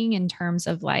seeing in terms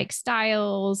of like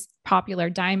styles,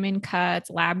 popular diamond cuts,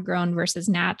 lab grown versus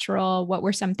natural? What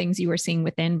were some things you were seeing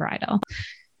within bridal?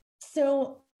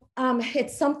 So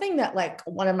it's something that like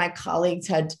one of my colleagues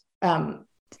had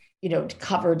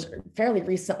covered fairly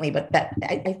recently, but that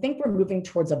I think we're moving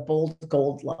towards a bold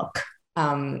gold look.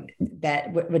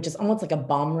 Which is almost like a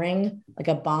bomb ring, like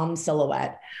a bomb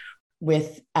silhouette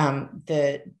with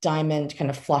the diamond kind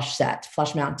of flush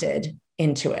mounted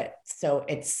into it. So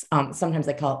it's sometimes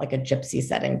they call it like a gypsy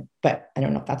setting, but I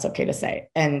don't know if that's okay to say.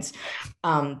 And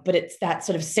but it's that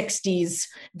sort of 60s,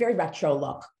 very retro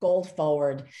look, gold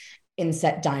forward,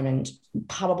 inset diamond,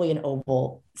 probably an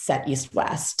oval set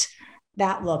east-west.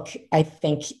 That look, I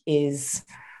think, is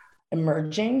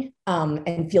emerging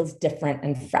and feels different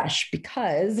and fresh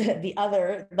because the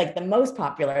other, like the most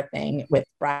popular thing with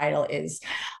bridal is,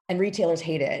 and retailers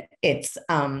hate it, it's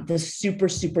the super,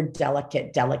 super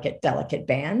delicate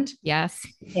band. Yes.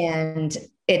 And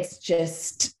it's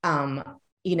just,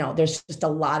 there's just a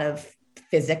lot of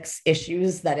physics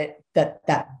issues that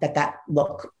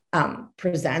look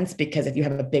presents, because if you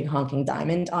have a big honking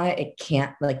diamond on it, it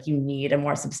can't, like, you need a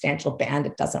more substantial band.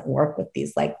 It doesn't work with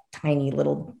these like tiny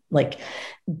little, like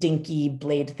dinky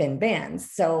blade thin bands.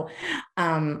 So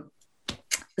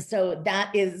that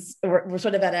is, we're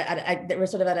sort of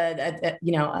at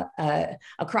a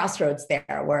crossroads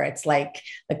there, where it's like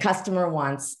the customer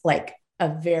wants like a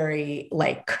very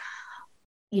like,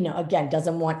 again,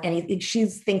 doesn't want anything.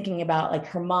 She's thinking about like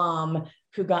her mom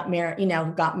who got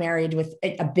married with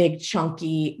a big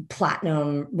chunky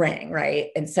platinum ring, right?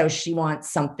 And so she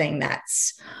wants something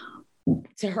that's,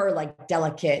 to her, like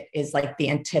delicate is like the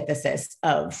antithesis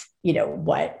of,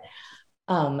 what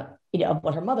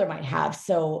her mother might have.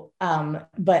 So,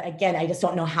 but again, I just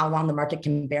don't know how long the market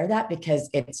can bear that, because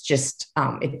it's just,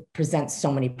 it presents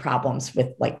so many problems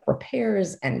with like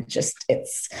repairs, and just, it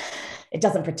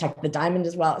doesn't protect the diamond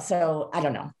as well. So I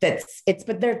don't know, but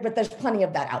there's plenty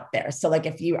of that out there. So like,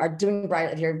 if you are doing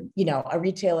bridal, if you're, a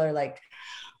retailer, like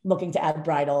looking to add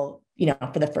bridal,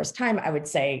 for the first time, I would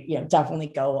say, definitely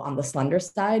go on the slender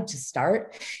side to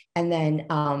start. And then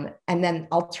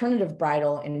alternative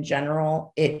bridal in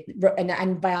general,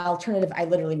 and by alternative, I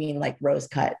literally mean like rose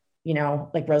cut,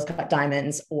 like rose cut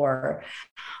diamonds, or,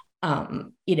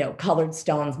 colored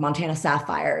stones, Montana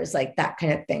sapphires, like that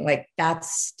kind of thing. Like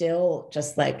that's still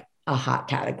just like a hot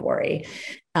category.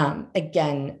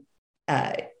 Again,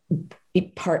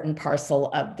 part and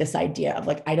parcel of this idea of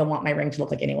like, I don't want my ring to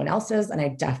look like anyone else's, and I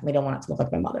definitely don't want it to look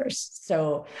like my mother's.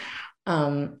 So,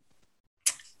 and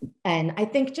I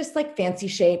think just like fancy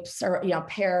shapes, or,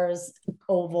 pairs,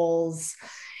 ovals,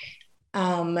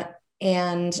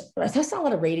 And I saw a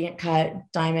lot of radiant cut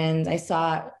diamonds. I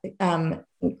saw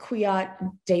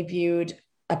Kwiat debuted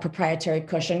a proprietary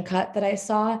cushion cut that I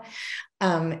saw,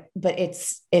 but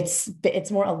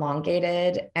it's more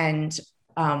elongated and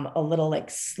a little like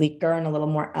sleeker and a little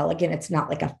more elegant. It's not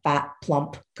like a fat,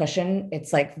 plump cushion.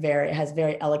 It's like it has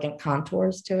very elegant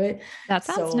contours to it. That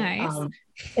sounds nice.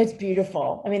 It's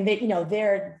beautiful. I mean,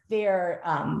 they're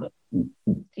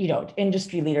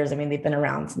industry leaders. I mean, they've been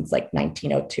around since like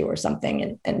 1902 or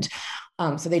something.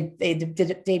 So they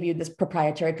debuted this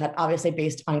proprietary cut, obviously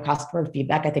based on customer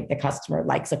feedback. I think the customer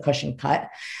likes a cushion cut,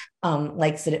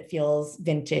 likes that it feels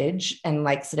vintage and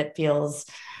likes that it feels,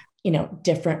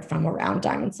 different from a round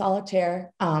diamond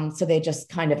solitaire. So they just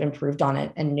kind of improved on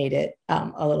it and made it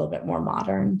a little bit more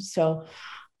modern. So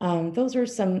those are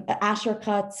some Asher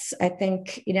cuts. I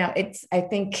think,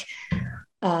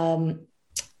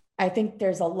 I think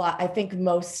there's a lot. I think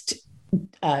most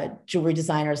jewelry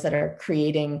designers that are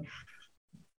creating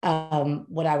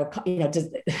what I would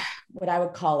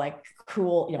call like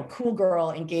cool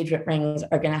girl engagement rings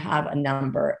are going to have a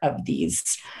number of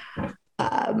these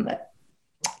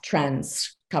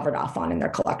trends covered off in their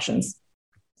collections.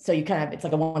 So it's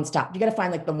like a one-stop. You got to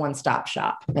find like the one-stop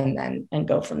shop and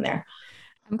go from there.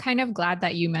 I'm kind of glad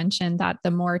that you mentioned that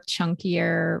the more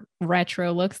chunkier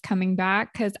retro looks coming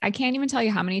back, because I can't even tell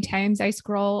you how many times I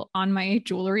scroll on my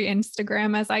jewelry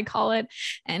Instagram, as I call it,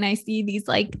 and I see these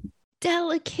like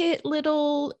delicate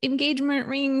little engagement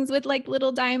rings with like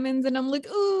little diamonds. And I'm like,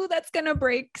 ooh, that's going to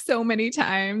break so many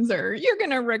times, or you're going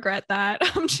to regret that.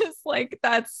 I'm just like,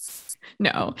 that's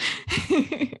no.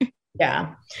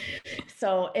 Yeah.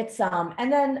 So it's,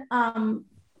 and then,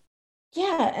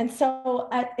 yeah. And so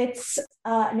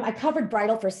I covered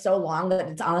bridal for so long that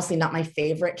it's honestly not my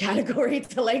favorite category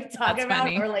to like talk That's about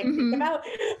funny. or like think about,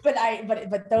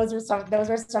 but those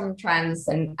are some trends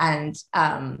and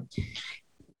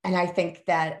I think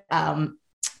that, I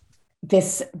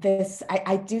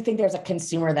do think there's a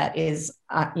consumer that is,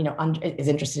 is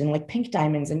interested in like pink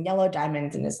diamonds and yellow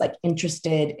diamonds and is like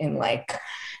interested in like,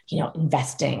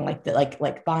 investing like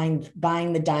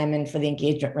buying the diamond for the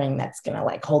engagement ring that's going to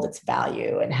like hold its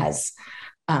value and has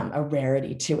a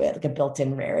rarity to it, like a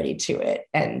built-in rarity to it.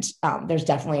 And there's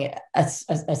definitely a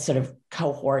sort of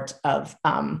cohort of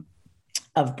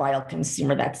bridal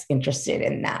consumer that's interested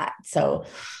in that. So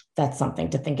that's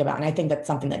something to think about. And I think that's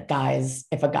something that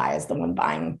if a guy is the one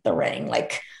buying the ring,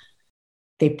 like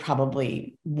they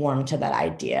probably warm to that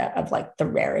idea of like the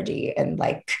rarity and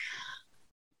like,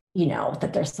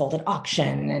 that they're sold at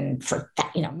auction and for,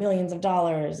 millions of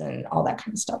dollars and all that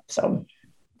kind of stuff. So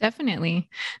definitely.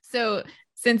 So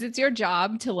since it's your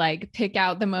job to like pick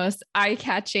out the most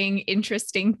eye-catching,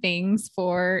 interesting things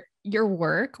for your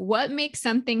work, what makes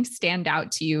something stand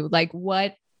out to you? Like,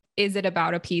 what is it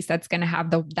about a piece that's going to have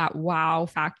that wow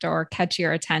factor or catch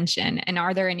your attention? And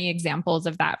are there any examples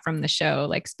of that from the show,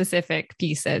 like specific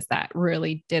pieces that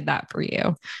really did that for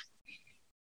you?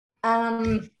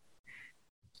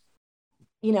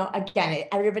 Again,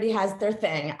 everybody has their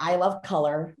thing. I love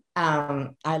color.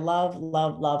 I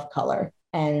love color.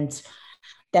 And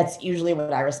that's usually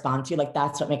what I respond to. Like,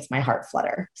 that's what makes my heart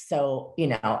flutter. So,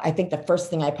 I think the first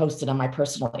thing I posted on my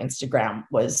personal Instagram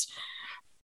was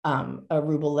a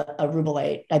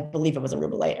rubellite, I believe it was a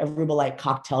rubellite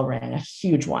cocktail ring, a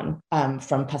huge one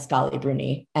from Pasquale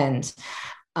Bruni. And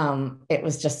it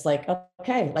was just like,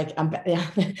 okay, like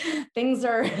things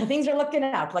are looking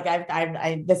up. Like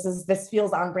this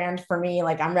feels on brand for me.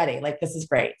 Like I'm ready. Like this is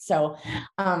great. So,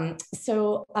 I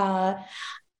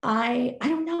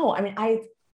don't know. I mean,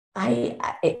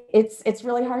 it's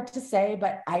really hard to say,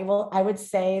 but I would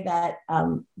say that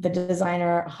the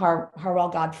designer Harwell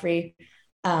Godfrey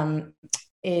Lauren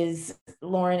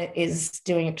is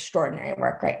doing extraordinary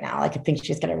work right now. Like I think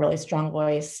she's got a really strong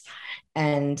voice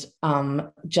and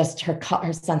just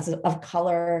her sense of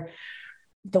color,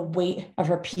 the weight of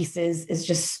her pieces is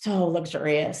just so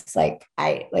luxurious. Like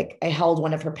I held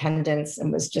one of her pendants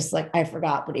and was just like, I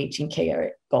forgot what 18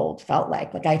 karat gold felt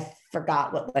like. Like I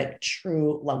forgot what like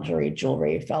true luxury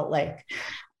jewelry felt like.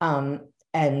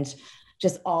 And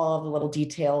just all of the little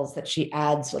details that she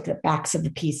adds, like the backs of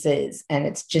the pieces. And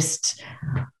it's just,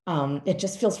 it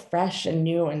just feels fresh and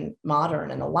new and modern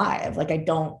and alive. Like if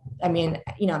I'm in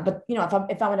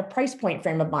a price point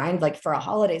frame of mind, like for a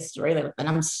holiday story, then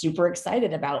I'm super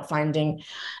excited about finding,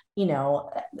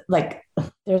 like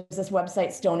there's this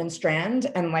website Stone and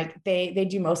Strand, and like they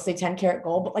do mostly 10 karat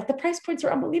gold, but like the price points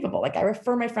are unbelievable. Like I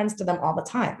refer my friends to them all the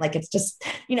time. Like it's just,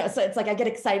 so it's like I get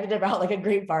excited about like a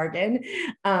great bargain.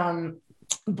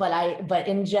 But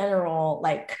in general,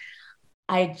 like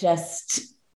I just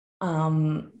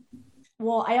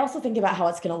Well, I also think about how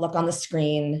it's going to look on the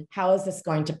screen. How is this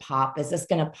going to pop? Is this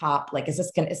going to pop? Like,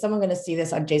 is someone going to see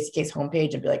this on JCK's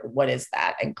homepage and be like, what is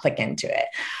that? And click into it.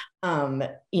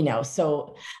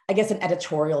 So I guess an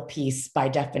editorial piece by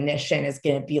definition is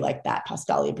going to be like that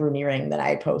Pascali Bruni ring that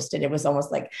I posted. It was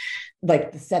almost like the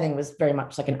setting was very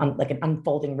much like an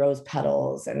unfolding rose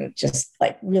petals and just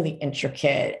like really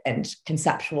intricate and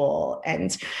conceptual.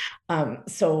 And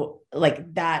so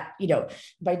like that,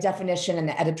 by definition, an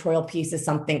editorial piece is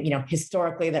something,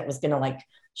 historically that was going to like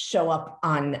show up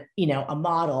on, a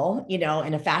model,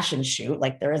 in a fashion shoot.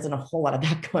 Like there isn't a whole lot of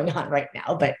that going on right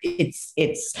now, but it's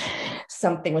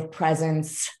something with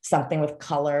presence, something with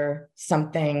color,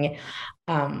 something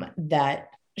that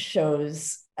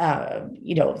shows,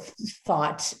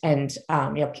 thought and,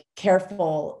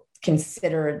 careful,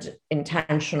 considered,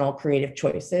 intentional, creative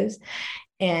choices.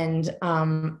 And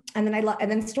then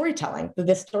storytelling.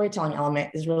 The storytelling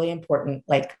element is really important.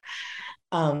 Like,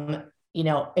 I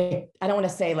don't want to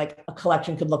say like a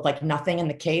collection could look like nothing in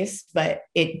the case, but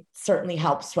it certainly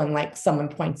helps when like someone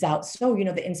points out, so,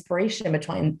 the inspiration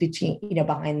between,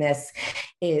 behind this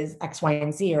is X, Y,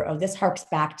 and Z, or, oh, this harks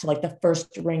back to like the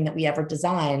first ring that we ever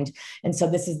designed. And so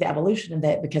this is the evolution of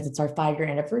it because it's our 5-year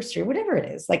anniversary, whatever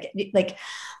it is. Like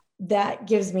that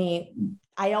gives me,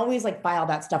 I always like file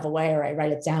that stuff away, or I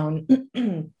write it down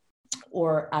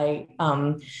or I,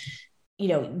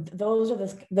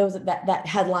 that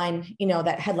headline,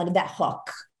 that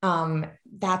hook,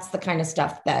 that's the kind of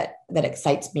stuff that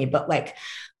excites me. But like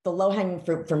the low hanging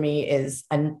fruit for me is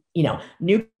a,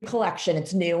 new collection.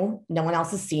 It's new. No one else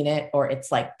has seen it, or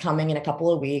it's like coming in a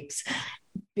couple of weeks.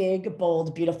 Big,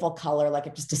 bold, beautiful color, like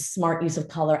it's just a smart use of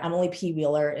color. Emily P.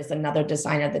 Wheeler is another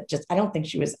designer that I don't think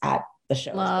she was at the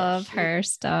shows. Love her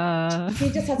stuff. She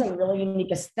just has a really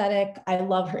unique aesthetic. I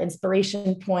love her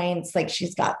inspiration points. Like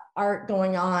she's got art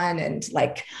going on and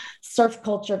like surf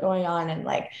culture going on. And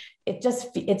like,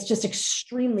 it's just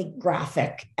extremely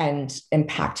graphic and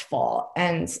impactful.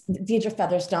 And Deidre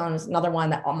Featherstone is another one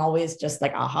that I'm always just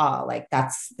like, aha, like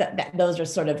those are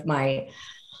sort of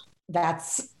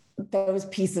those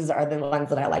pieces are the ones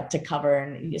that I like to cover.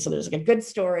 And so there's like a good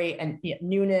story and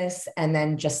newness, and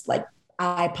then just like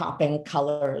eye-popping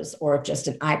colors, or just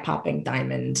an eye-popping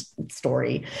diamond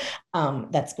story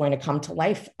that's going to come to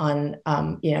life on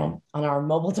our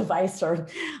mobile device, or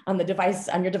on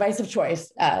your device of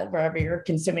choice, wherever you're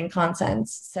consuming content.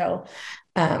 So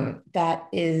I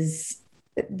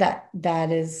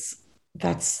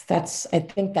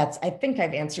think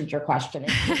I've answered your question.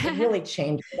 It really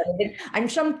changed. I'm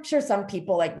sure some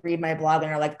people like read my blog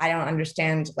and are like, I don't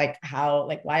understand like how,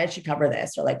 like, why did she cover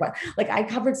this? Or like, what, like I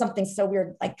covered something so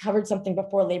weird, like covered something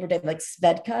before Labor Day, like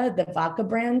Svedka, the vodka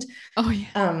brand. Oh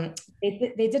yeah.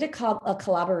 They did a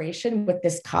collaboration with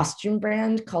this costume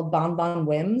brand called Bon Bon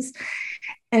Whims.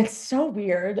 And it's so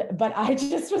weird, but I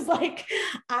just was like,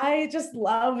 I just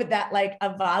love that like a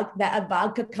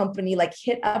vodka company like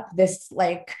hit up this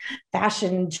like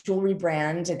fashion jewelry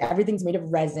brand, and everything's made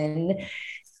of resin,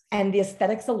 and the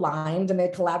aesthetics aligned, and they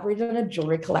collaborated on a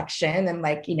jewelry collection. And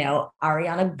like,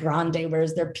 Ariana Grande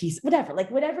wears their piece, whatever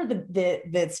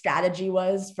the strategy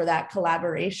was for that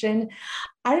collaboration.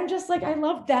 I'm just like, I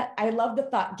love that. I love the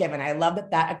thought given. I love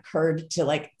that occurred to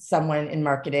like someone in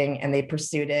marketing and they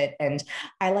pursued it. And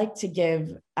I like to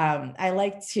give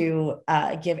airtime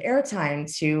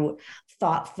to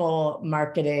thoughtful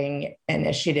marketing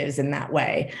initiatives in that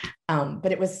way.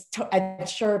 But I'm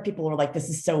sure people were like, this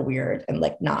is so weird and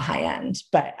like not high end,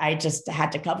 but I just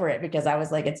had to cover it because I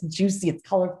was like, it's juicy, it's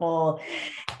colorful.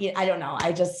 I don't know.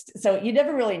 So you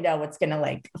never really know what's going to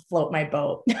like float my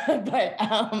boat. But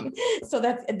so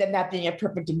that being a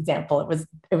perfect example, it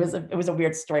was a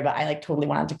weird story, but I like totally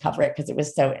wanted to cover it because it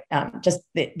was so just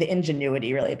the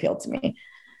ingenuity really appealed to me.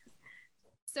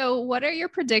 So what are your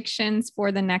predictions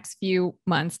for the next few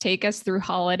months? Take us through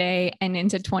holiday and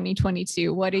into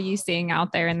 2022. What are you seeing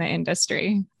out there in the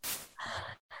industry?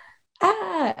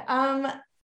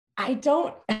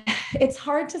 It's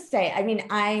hard to say. I mean,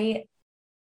 a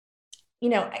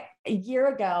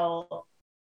year ago,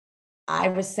 I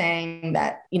was saying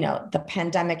that, the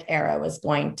pandemic era was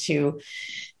going to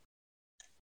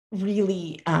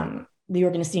really, we were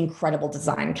going to see incredible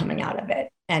design coming out of it.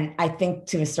 And I think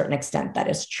to a certain extent that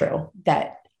is true,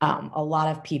 that a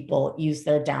lot of people use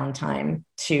their downtime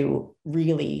to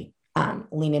really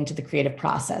lean into the creative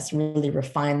process, really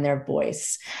refine their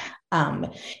voice,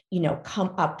 come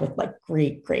up with like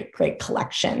great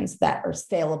collections that are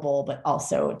saleable, but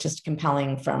also just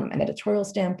compelling from an editorial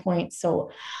standpoint.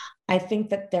 So I think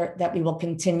that we will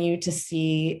continue to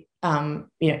see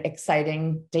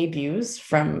exciting debuts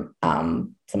from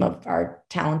some of our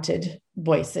talented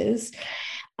voices.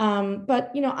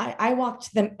 But you know, I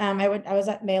walked them. I was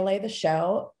at Melee the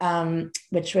show,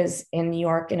 which was in New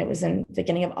York, and it was in the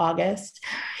beginning of August.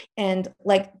 And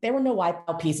like there were no wow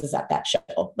pieces at that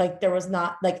show. Like there was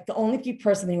not like the only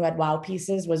person who had wow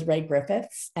pieces was Ray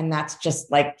Griffiths, and that's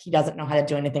just like he doesn't know how to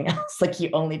do anything else. Like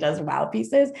he only does wow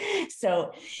pieces.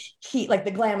 So he like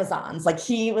the Glamazons, like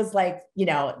he was like you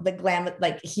know the glam,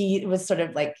 like he was sort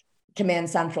of like command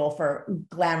central for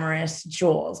glamorous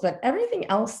jewels, but everything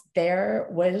else there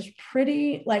was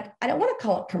pretty like I don't want to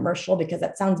call it commercial because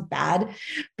that sounds bad,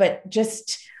 but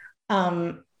just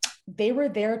they were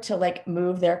there to like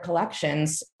move their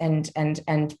collections and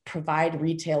provide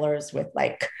retailers with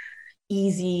like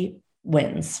easy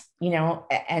wins, you know,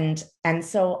 and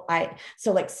so like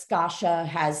Skasha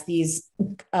has these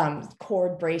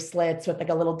cord bracelets with like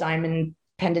a little diamond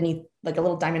pendant, like a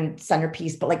little diamond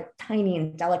centerpiece, but like tiny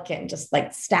and delicate, and just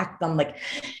like stack them, like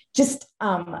just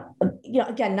you know,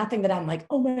 again, nothing that I'm like,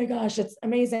 oh my gosh, it's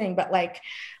amazing, but like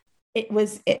it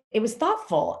was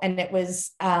thoughtful, and it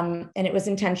was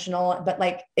intentional, but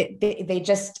like they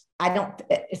just I don't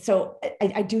so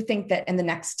I do think that in the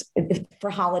next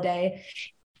for holiday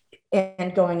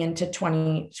and going into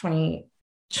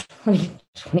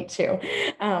 2022,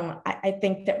 I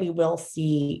think that we will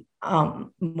see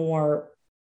more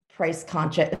price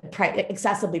conscious,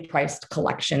 accessibly priced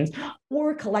collections,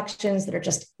 or collections that are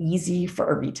just easy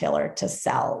for a retailer to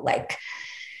sell. Like,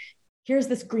 here's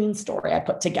this green story I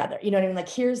put together. You know what I mean? Like,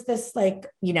 here's this, like,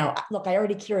 you know, look, I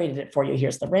already curated it for you.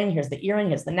 Here's the ring, here's the earring,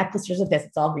 here's the necklace, here's this.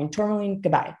 It's all green tourmaline.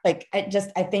 Goodbye. Like, I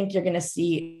think you're going to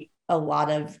see a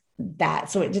lot of that.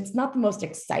 So it's not the most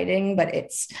exciting, but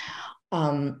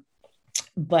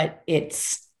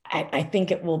I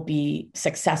think it will be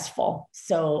successful.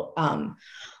 So,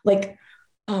 like,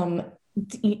 I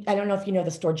don't know if you know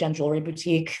the store Jen Jewelry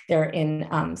Boutique. They're in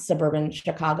suburban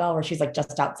Chicago, or she's like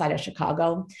just outside of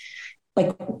Chicago.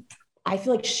 Like, I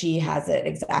feel like she has it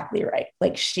exactly right.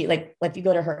 Like she, like if you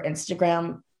go to her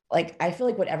Instagram, like I feel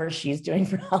like whatever she's doing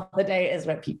for holiday is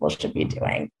what people should be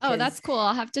doing. Oh, that's cool.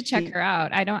 I'll have to check her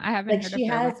out. I haven't heard of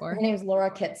her before. Her name's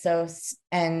Laura Kitsos,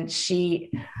 and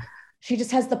she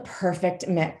just has the perfect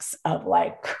mix of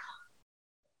like,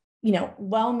 you know,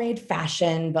 well-made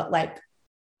fashion, but like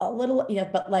a little, you know,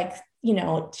 but like, you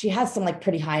know, she has some like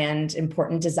pretty high-end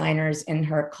important designers in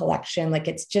her collection. Like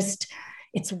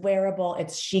it's wearable,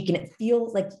 it's chic, and it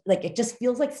feels like it just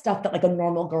feels like stuff that like a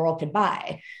normal girl could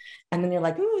buy. And then you're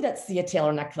like, ooh, that Sia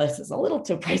Taylor necklace is a little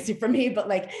too pricey for me. But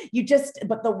like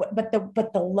but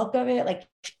the look of it, like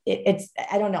it's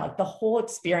I don't know, like the whole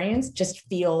experience just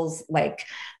feels like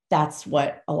that's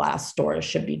what a lot of stores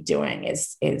should be doing,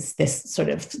 is this sort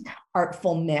of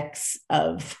artful mix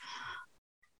of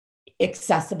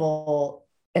accessible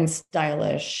and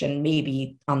stylish, and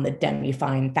maybe on the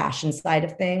demi-fine fashion side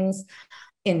of things,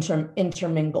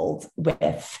 intermingled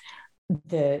with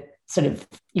the sort of,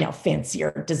 you know,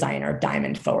 fancier designer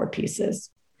diamond forward pieces.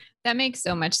 That makes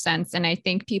so much sense. And I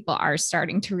think people are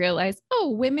starting to realize,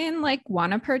 oh, women like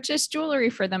want to purchase jewelry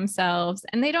for themselves,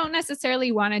 and they don't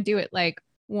necessarily want to do it like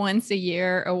once a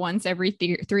year or once every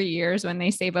 3 years when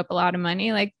they save up a lot of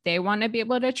money. Like they want to be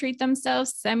able to treat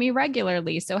themselves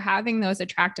semi-regularly. So having those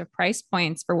attractive price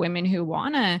points for women who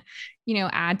want to, you know,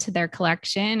 add to their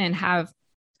collection and have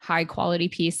high quality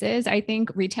pieces, I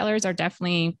think retailers are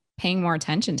definitely paying more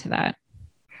attention to that.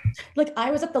 Like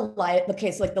I was at the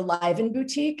the Live-In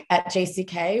Boutique at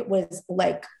JCK was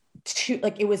like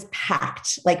it was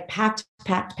packed.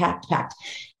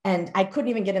 And I couldn't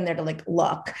even get in there to like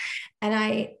look.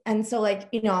 And so like,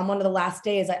 you know, on one of the last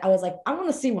days, I was like, I want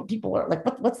to see what people are like,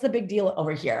 what's the big deal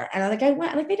over here? And I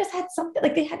went, and like, they just had something,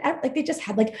 like they just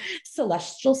had like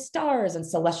celestial stars and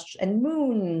celestial and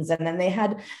moons. And then they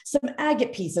had some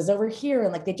agate pieces over here.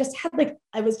 And like, they just had like,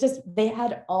 they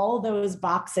had all those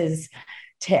boxes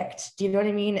ticked. Do you know what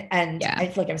I mean? And yeah. I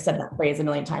feel like I've said that phrase a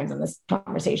million times in this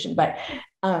conversation, but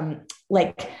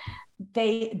like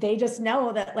they just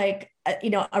know that like,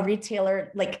 you know, a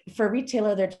retailer, like for a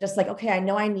retailer, they're just like, okay, I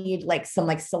know I need like some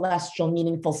like celestial,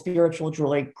 meaningful, spiritual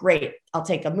jewelry. Great. I'll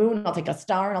take a moon, I'll take a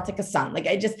star, and I'll take a sun. Like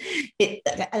I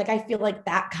feel like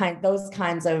those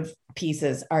kinds of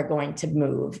pieces are going to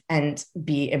move and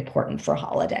be important for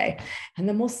holiday. And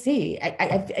then we'll see.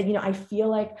 I feel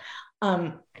like,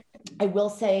 I will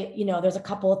say, you know, there's a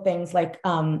couple of things like,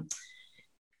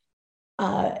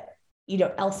 you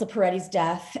know, Elsa Peretti's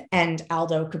death and the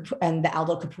Aldo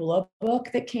Capullo book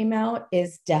that came out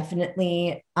is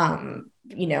definitely,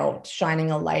 you know,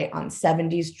 shining a light on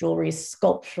 70s jewelry,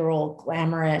 sculptural,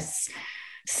 glamorous,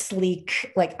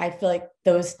 sleek. Like, I feel like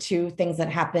those two things that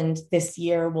happened this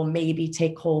year will maybe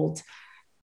take hold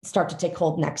start to take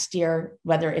hold next year,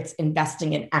 whether it's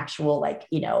investing in actual, like,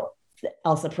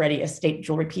 Elsa Peretti estate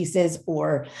jewelry pieces,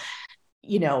 or,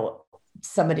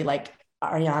 somebody like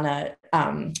Ariana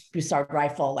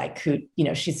Broussard-Rifle, like, who,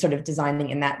 she's sort of designing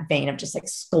in that vein of just like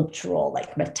sculptural,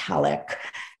 like metallic,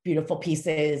 beautiful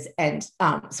pieces. And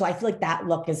so I feel like that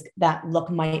look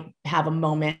might have a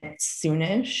moment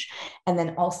soonish. And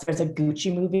then also there's a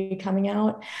Gucci movie coming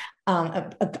out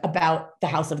about the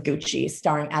House of Gucci,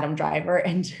 starring Adam Driver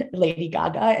and Lady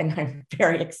Gaga. And I'm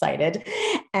very excited.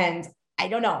 And I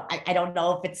don't know. I don't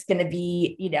know if it's going to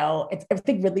be, I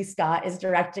think Ridley Scott is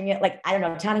directing it. Like, I don't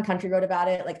know. Town and Country wrote about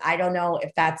it. Like, I don't know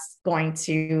if that's going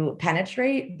to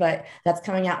penetrate, but that's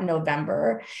coming out in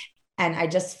November. And I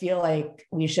just feel like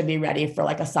we should be ready for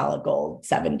like a solid gold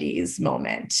 70s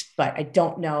moment. But I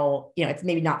don't know, it's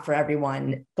maybe not for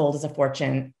everyone. Gold is a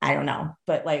fortune. I don't know.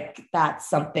 But like, that's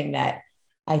something that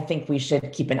I think we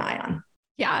should keep an eye on.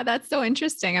 Yeah, that's so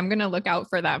interesting. I'm going to look out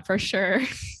for that for sure.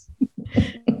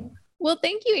 Well,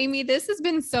 thank you, Amy. This has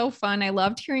been so fun. I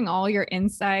loved hearing all your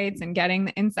insights and getting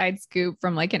the inside scoop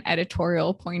from like an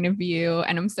editorial point of view.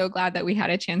 And I'm so glad that we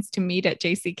had a chance to meet at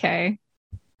JCK.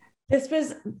 This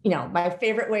was, my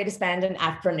favorite way to spend an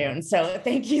afternoon. So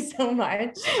thank you so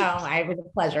much. It was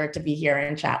a pleasure to be here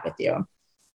and chat with you.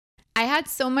 I had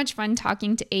so much fun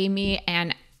talking to Amy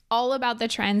and all about the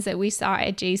trends that we saw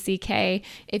at JCK.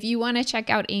 If you want to check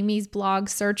out Amy's blog,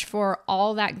 search for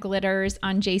All That Glitters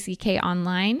on JCK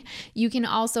Online. You can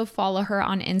also follow her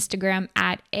on Instagram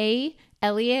at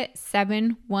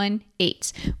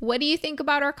Elliot718. What do you think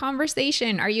about our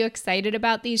conversation? Are you excited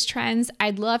about these trends?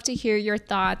 I'd love to hear your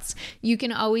thoughts. You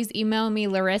can always email me,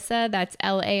 Larissa, that's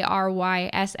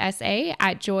LARYSSA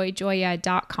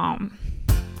 @joyjoya.com.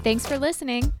 Thanks for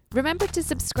listening. Remember to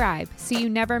subscribe so you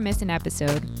never miss an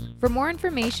episode. For more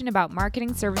information about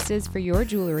marketing services for your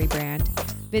jewelry brand,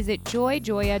 visit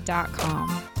joyjoya.com,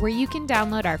 where you can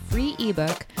download our free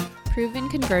ebook, Proven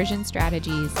Conversion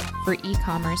Strategies for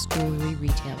E-commerce Jewelry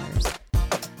Retailers.